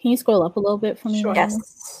you scroll up a little bit for me? Sure.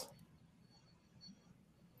 Yes.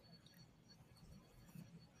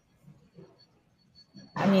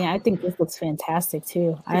 I mean, I think this looks fantastic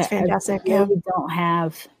too. It's fantastic. I really don't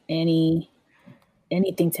have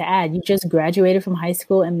anything to add. You just graduated from high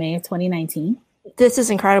school in May of 2019. This is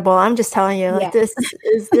incredible. I'm just telling you, like this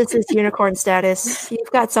is unicorn status. You've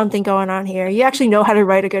got something going on here. You actually know how to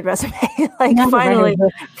write a good resume. Like finally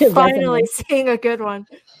seeing a good one.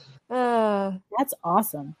 That's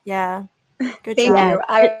awesome. Yeah. Good Thank job. you.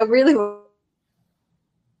 I really.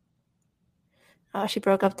 Oh, she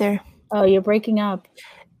broke up there. Oh, you're breaking up.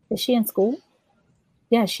 Is she in school?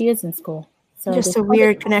 Yeah, she is in school. So just a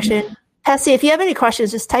weird connection. Pessy, if you have any questions,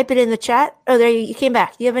 just type it in the chat. Oh, there you came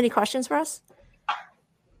back. Do you have any questions for us?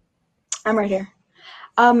 I'm right here.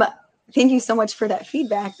 Thank you so much for that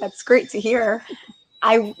feedback. That's great to hear.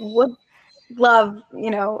 I would love,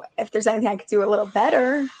 if there's anything I could do a little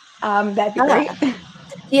better, that'd be great.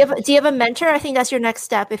 Do you have a mentor? I think that's your next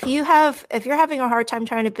step. If you're having a hard time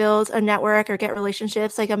trying to build a network or get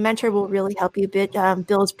relationships, like a mentor will really help you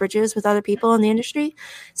build bridges with other people in the industry.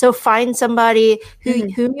 So find somebody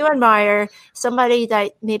whom you admire, somebody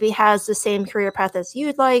that maybe has the same career path as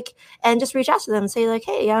you'd like, and just reach out to them and say like,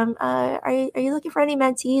 hey, are you looking for any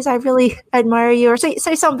mentees? I really admire you, or say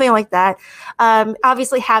something like that.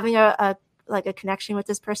 Obviously having a connection with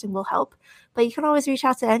this person will help, but you can always reach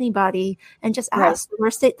out to anybody and just ask.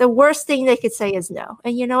 Right. The worst thing they could say is no.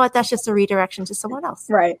 And you know what? That's just a redirection to someone else.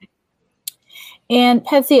 Right. And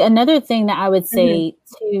Petsy, another thing that I would say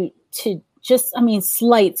to just,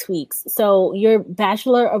 slight tweaks. So your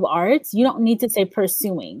Bachelor of Arts, you don't need to say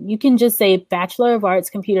pursuing. You can just say Bachelor of Arts,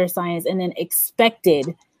 Computer Science, and then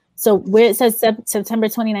expected. So where it says September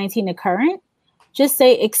 2019 to current, just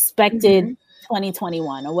say expected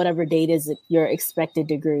 2021 or whatever date is your expected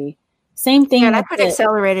degree. Same thing. And I put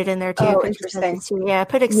accelerated in there too. Oh, interesting. Yeah,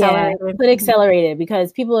 put accelerated. Yeah, put accelerated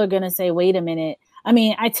because people are going to say, wait a minute.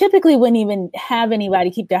 I typically wouldn't even have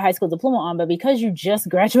anybody keep their high school diploma on, but because you just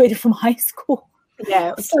graduated from high school.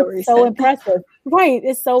 Yeah, it's so impressive. Right.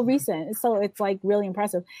 It's so recent. It's like really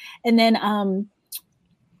impressive. And then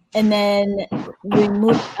we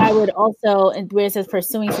move. I would also, where it says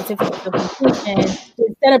pursuing certificates of completion,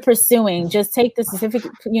 instead of pursuing, just take the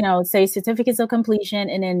certificate, say certificates of completion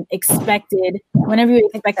and then expected, whenever you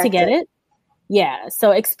expect to get it. Yeah.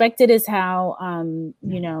 So expected is how,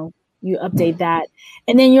 you update that.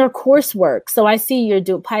 And then your coursework. So I see you're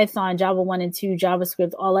doing Python, Java 1 and 2,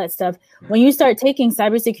 JavaScript, all that stuff. When you start taking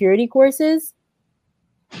cybersecurity courses,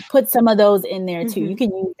 put some of those in there too. You can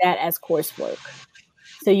use that as coursework.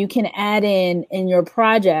 So you can add in your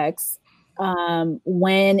projects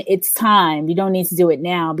when it's time. You don't need to do it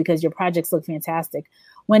now because your projects look fantastic.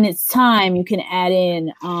 When it's time, you can add in,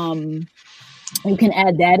 you can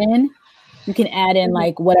add that in. You can add in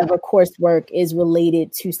like whatever coursework is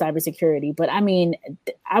related to cybersecurity. But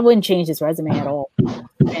I wouldn't change this resume at all.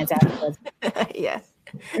 Fantastic resume. Yes.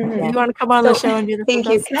 You want to come on the show and do the thank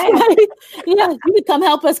you. Yeah, you can come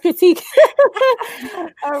help us critique.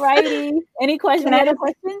 All righty. Any questions? Other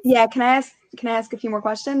questions? Yeah, can I ask a few more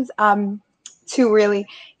questions? Two really.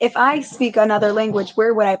 If I speak another language,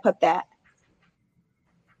 where would I put that?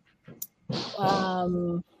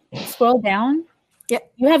 Scroll down.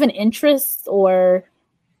 Yep. You have an interest or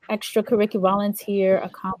extracurricular volunteer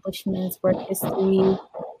accomplishments, work history.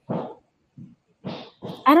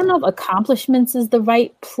 I don't know if accomplishments is the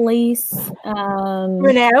right place.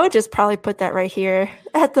 Renee, I would just probably put that right here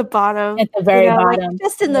at the bottom. At the very bottom. Like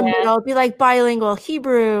just in the middle. It'd be like bilingual,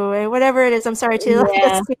 Hebrew, and whatever it is. I'm sorry, too.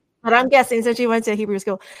 Yeah. But I'm guessing since you went to Hebrew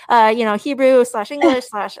school, Hebrew/English/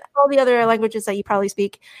 all the other languages that you probably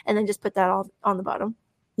speak, and then just put that all on the bottom.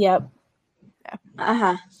 Yep.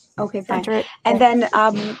 Uh-huh. Okay, fine. Enter it. And then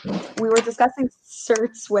we were discussing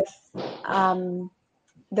certs with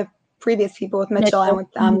the previous people, with Mitchell and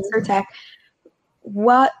with Certec.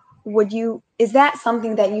 What would you, is that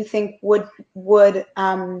something that you think would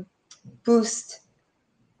boost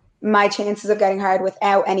my chances of getting hired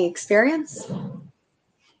without any experience?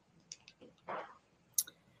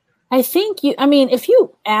 I think if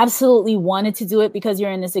you absolutely wanted to do it because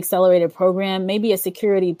you're in this accelerated program, maybe a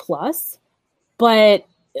security plus, but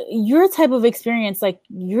your type of experience, like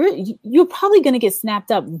you're probably going to get snapped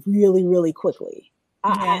up really, really quickly.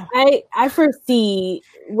 Yeah. I foresee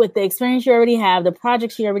with the experience you already have, the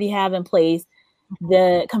projects you already have in place,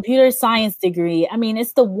 the computer science degree. I mean,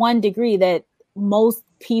 it's the one degree that most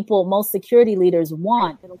security leaders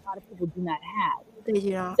want that a lot of people do not have. They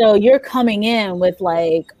do not. So you're coming in with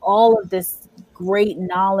like all of this great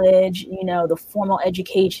knowledge, the formal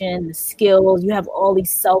education, the skills. You have all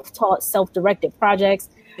these self-taught, self-directed projects.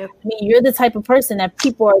 Yep. I mean, you're the type of person that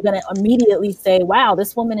people are going to immediately say, wow,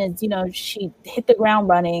 this woman is, she hit the ground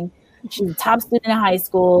running. She's a top student in high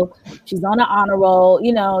school. She's on an honor roll.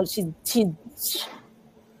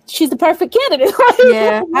 She's the perfect candidate.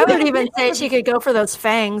 Yeah, I would even say she could go for those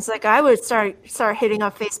fangs. Like I would start hitting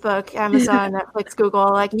up Facebook, Amazon, Netflix,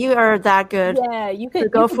 Google. Like you are that good. Yeah, you could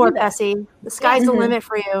go for it, Bessie. The sky's the limit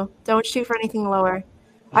for you. Don't shoot for anything lower.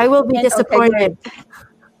 I will be disappointed.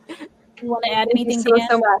 You want to add anything? Thank you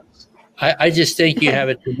so much. I just think you have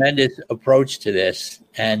a tremendous approach to this.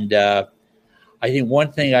 And I think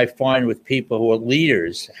one thing I find with people who are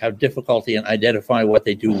leaders have difficulty in identifying what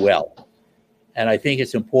they do well. And I think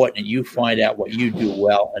it's important that you find out what you do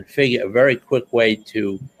well and figure a very quick way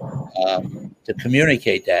to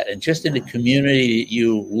communicate that. And just in the community that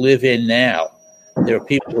you live in now, there are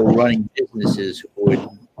people who are running businesses who would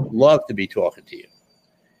love to be talking to you.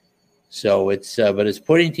 So but it's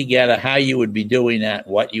putting together how you would be doing that,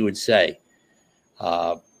 what you would say.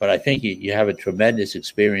 But I think you have a tremendous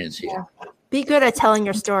experience here. Yeah. Be good at telling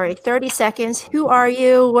your story. 30 seconds. Who are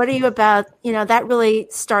you? What are you about? That really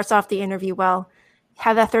starts off the interview well.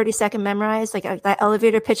 Have that 30-second memorized, like that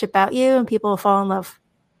elevator pitch about you, and people will fall in love.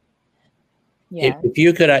 Yeah. If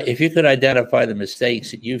you could identify the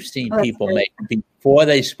mistakes that you've seen people make before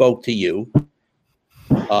they spoke to you,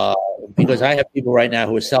 because I have people right now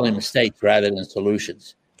who are selling mistakes rather than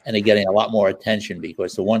solutions, and they're getting a lot more attention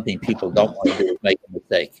because the one thing people don't want to do is make a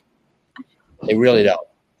mistake. They really don't.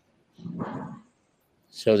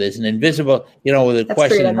 So there's an invisible, the That's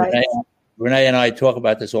question, Renee and I talk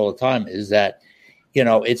about this all the time, is that,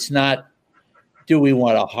 it's not, do we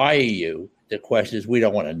want to hire you? The question is, we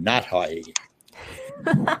don't want to not hire you.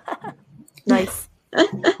 Nice.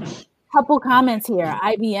 Couple comments here.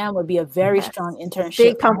 IBM would be a very strong internship.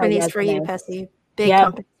 Big companies for you, Pessy. Big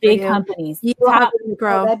companies. You will have to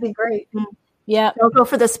grow. Oh, that'd be great. Yeah. Don't go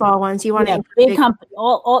for the small ones. You want to big company,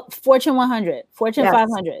 all Fortune 100, Fortune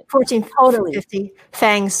 500, Fortune totally 50.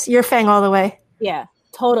 Fangs. You're Fang all the way. Yeah,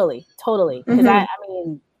 totally. Because I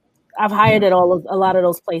mean, I've hired at a lot of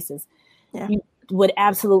those places. Yeah. You would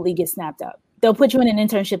absolutely get snapped up. They'll put you in an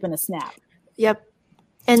internship in a snap. Yep.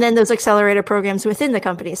 And then those accelerator programs within the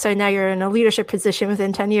company. So now you're in a leadership position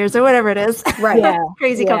within 10 years or whatever it is. Right. Yeah.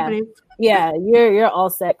 Crazy companies. Yeah. You're all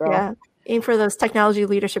set, girl. Yeah. Aim for those technology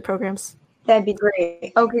leadership programs. That'd be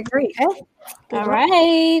great. Okay, great. Okay. All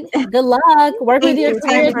right. Good luck. Work with your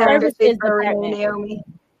career services department. Naomi.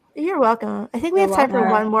 You're welcome. I think we have time for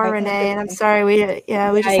one more, Renee. And I'm sorry, we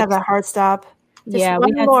just have a hard stop.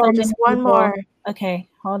 Just one more. Okay,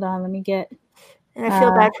 hold on. Let me get. And I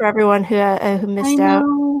feel bad for everyone who missed out.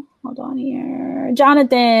 Hold on here,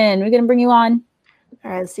 Jonathan. We're gonna bring you on.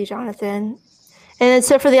 All right, let's see, Jonathan. And then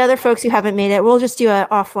so for the other folks who haven't made it, we'll just do an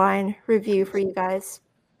offline review for you guys.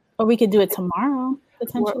 Or we could do it tomorrow,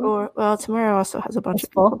 potentially. Well, tomorrow also has a bunch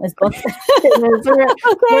of people. It's booked.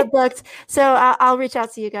 We're booked. So I'll reach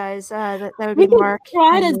out to you guys. That would be Mark.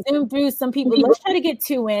 Try to zoom through some people. Let's try to get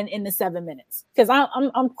 2 in the 7 minutes because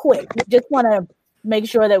I'm quick. We just want to make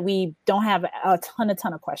sure that we don't have a ton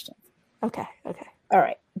of questions. Okay. All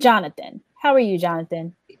right, Jonathan. How are you,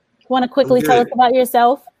 Jonathan? You want to quickly tell us about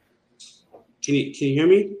yourself? Can you hear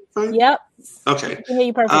me fine? Yep. Okay. I can hear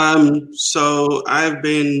you perfectly. So I've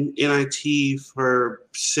been in IT for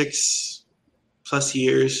 6+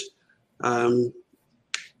 years.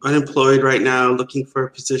 Unemployed right now, looking for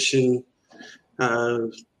a position.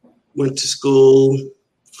 Went to school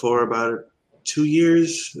for about 2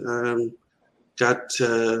 years. Got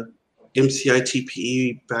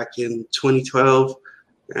MCITPE back in 2012,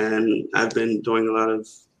 and I've been doing a lot of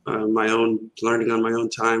my own learning on my own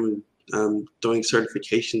time, and doing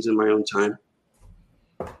certifications in my own time.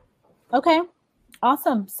 Okay,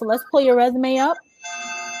 awesome. So let's pull your resume up.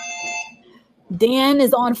 Dan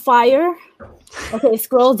is on fire. Okay,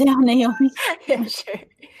 scroll down, Naomi. Yeah, sure.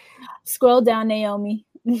 Scroll down, Naomi.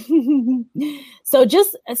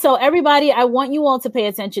 So everybody, I want you all to pay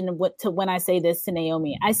attention to when I say this to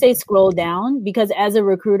Naomi. I say scroll down because as a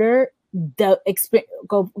recruiter,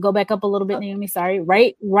 go back up a little bit, Naomi. Sorry,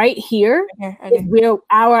 right here Okay. is where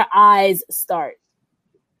our eyes start.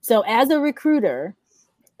 So as a recruiter,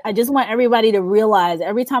 I just want everybody to realize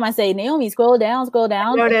every time I say Naomi, scroll down.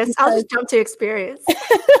 Notice, I'll just jump to experience.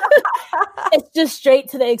 It's just straight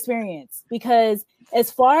to the experience because as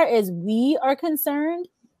far as we are concerned,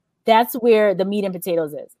 that's where the meat and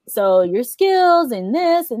potatoes is. So your skills and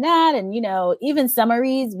this and that, and even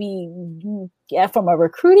summaries, from a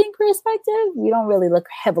recruiting perspective, we don't really look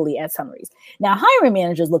heavily at summaries. Now, hiring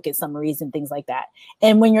managers look at summaries and things like that.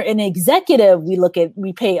 And when you're an executive,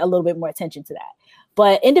 we pay a little bit more attention to that.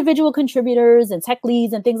 But individual contributors and tech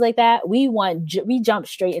leads and things like that, we jump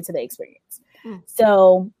straight into the experience.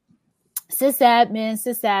 So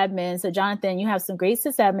sysadmin. So Jonathan, you have some great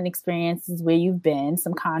sysadmin experiences where you've been,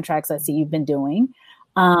 some contracts I see you've been doing,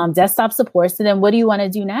 desktop support. So then what do you want to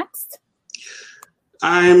do next?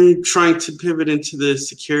 I'm trying to pivot into the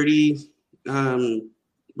security realm.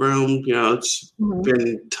 It's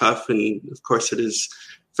been tough, and of course it is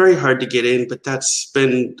very hard to get in, but that's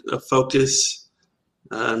been a focus.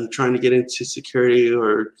 Trying to get into security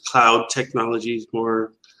or cloud technologies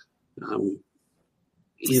more,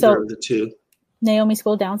 either of the two. Naomi,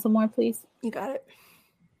 scroll down some more, please. You got it.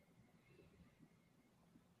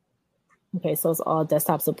 Okay, so it's all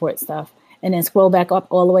desktop support stuff. And then scroll back up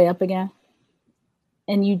all the way up again.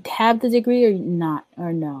 And you have the degree or not,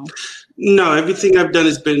 or no? No, everything I've done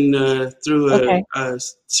has been through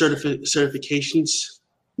certifications.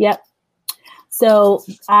 Yep. So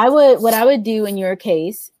what I would do in your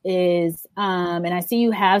case is, and I see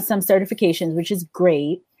you have some certifications, which is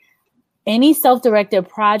great. Any self-directed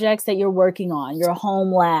projects that you're working on, your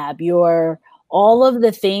home lab, all of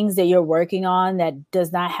the things that you're working on that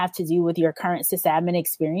does not have to do with your current sysadmin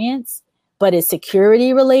experience, but is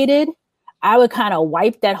security related, I would kind of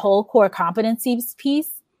wipe that whole core competencies piece.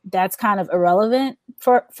 That's kind of irrelevant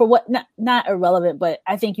for what, not irrelevant, but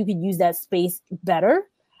I think you could use that space better.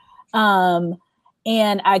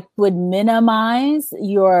 And I would minimize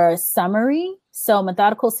your summary. So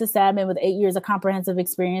methodical sysadmin with 8 years of comprehensive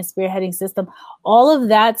experience, spearheading system, all of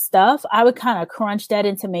that stuff, I would kind of crunch that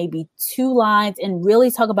into maybe 2 lines and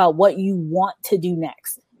really talk about what you want to do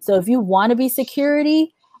next. So if you want to be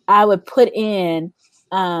security, I would put in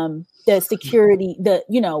the security,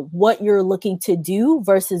 what you're looking to do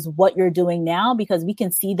versus what you're doing now, because we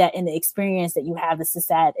can see that in the experience that you have, the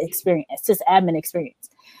sysadmin experience.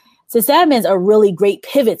 Sysadmins are really great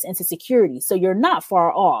pivots into security. So you're not far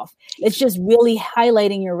off. It's just really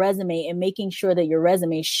highlighting your resume and making sure that your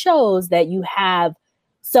resume shows that you have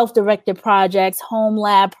self-directed projects, home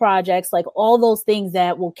lab projects, like all those things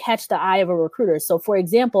that will catch the eye of a recruiter. So for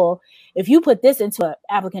example, if you put this into an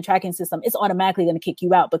applicant tracking system, it's automatically going to kick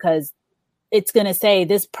you out because it's going to say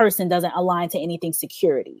this person doesn't align to anything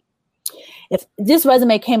security. If this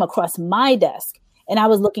resume came across my desk and I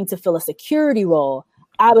was looking to fill a security role,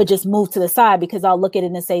 I would just move to the side because I'll look at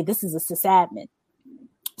it and say, this is a sysadmin.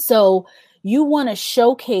 So you want to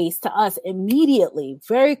showcase to us immediately,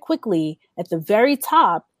 very quickly at the very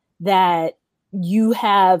top that you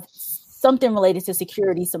have something related to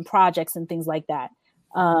security, some projects and things like that.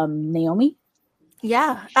 Naomi?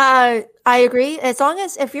 Yeah, I agree. As long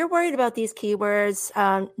as if you're worried about these keywords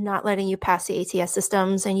not letting you pass the ATS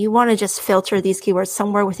systems and you want to just filter these keywords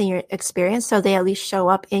somewhere within your experience so they at least show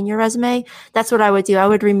up in your resume, that's what I would do. I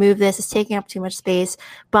would remove this. It's taking up too much space,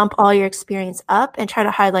 bump all your experience up and try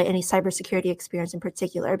to highlight any cybersecurity experience in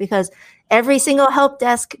particular, because every single help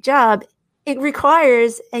desk job, it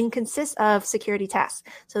requires and consists of security tasks.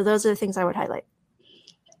 So those are the things I would highlight.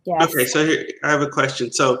 Yes. Okay, so here I have a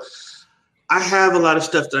question. So I have a lot of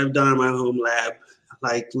stuff that I've done in my home lab,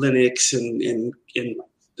 like Linux and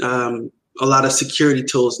a lot of security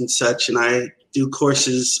tools and such. And I do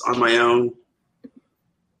courses on my own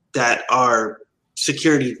that are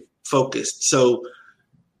security focused. So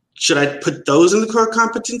should I put those in the core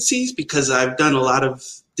competencies? Because I've done a lot of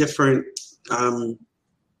different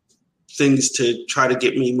things to try to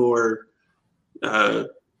get me more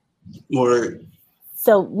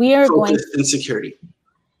so we are going in security.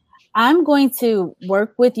 I'm going to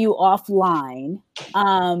work with you offline.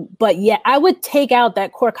 But yeah, I would take out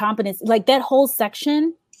that core competence, like that whole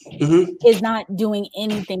section is not doing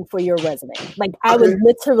anything for your resume. Like I would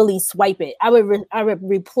literally swipe it. I would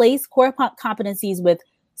replace core competencies with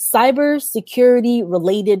cybersecurity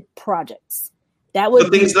related projects. That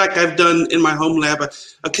would things like I've done in my home lab,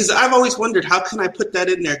 because I've always wondered how can I put that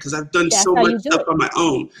in there because I've done so much stuff on my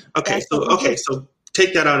own. So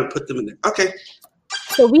take that out and put them in there. Okay.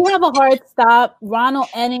 So we have a hard stop. Ronald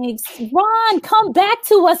Ennings. Ron, come back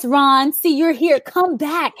to us, Ron. See, you're here. Come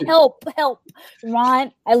back. Help.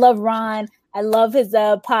 Ron, I love Ron. I love his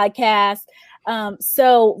podcast.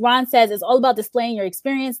 So Ron says it's all about displaying your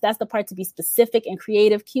experience. That's the part to be specific and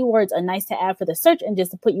creative. Keywords are nice to add for the search engines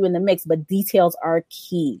to put you in the mix, but details are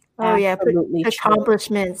key. Oh, absolutely.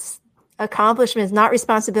 Accomplishments, not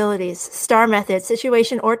responsibilities. STAR method,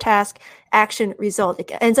 situation or task, action, result.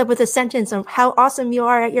 It ends up with a sentence of how awesome you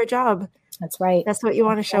are at your job. That's right. That's what you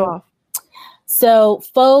want to show off. So,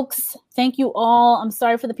 folks, thank you all. I'm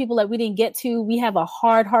sorry for the people that we didn't get to. We have a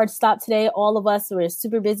hard stop today. All of us were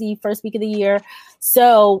super busy first week of the year.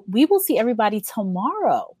 So we will see everybody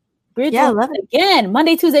tomorrow. We're doing it again.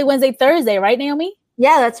 Monday, Tuesday, Wednesday, Thursday. Right, Naomi?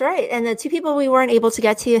 Yeah, that's right. And the two people we weren't able to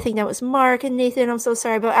get to, I think that was Mark and Nathan. I'm so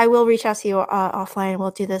sorry, but I will reach out to you offline.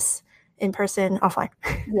 We'll do this in person offline.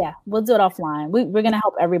 Yeah, we'll do it offline. We're going to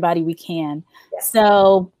help everybody we can. Yes.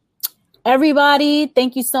 So everybody,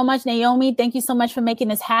 thank you so much. Naomi, thank you so much for making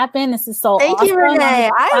this happen. This is so awesome. Thank you, Renee.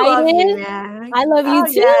 I love you, man. I love you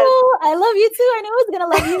too. Yes. I love you too. I knew I was going to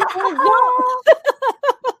love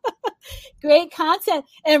you. Great content.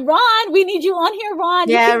 And Ron, we need you on here, Ron.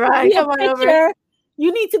 Yeah, Ron, come on over.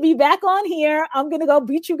 You need to be back on here. I'm going to go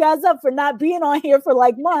beat you guys up for not being on here for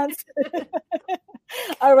like months.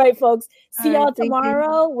 All right, folks. See y'all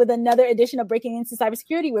tomorrow with another edition of Breaking Into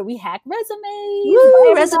Cybersecurity where we hack resumes.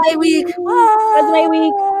 Woo, resume week. Resume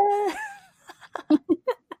week.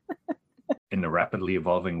 In the rapidly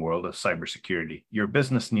evolving world of cybersecurity, your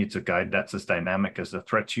business needs a guide that's as dynamic as the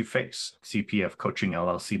threats you face. CPF Coaching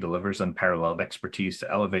LLC delivers unparalleled expertise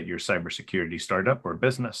to elevate your cybersecurity startup or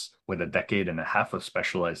business. With a decade and a half of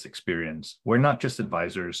specialized experience, we're not just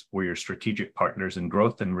advisors, we're your strategic partners in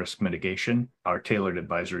growth and risk mitigation. Our tailored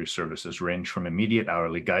advisory services range from immediate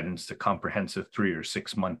hourly guidance to comprehensive 3 or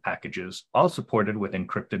 6 month packages, all supported with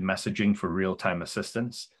encrypted messaging for real-time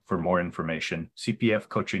assistance. For more information,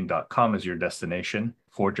 cpfcoaching.com is your destination.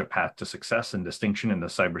 Forge a path to success and distinction in the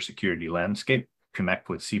cybersecurity landscape. Connect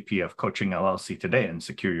with CPF Coaching LLC today and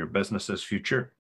secure your business's future.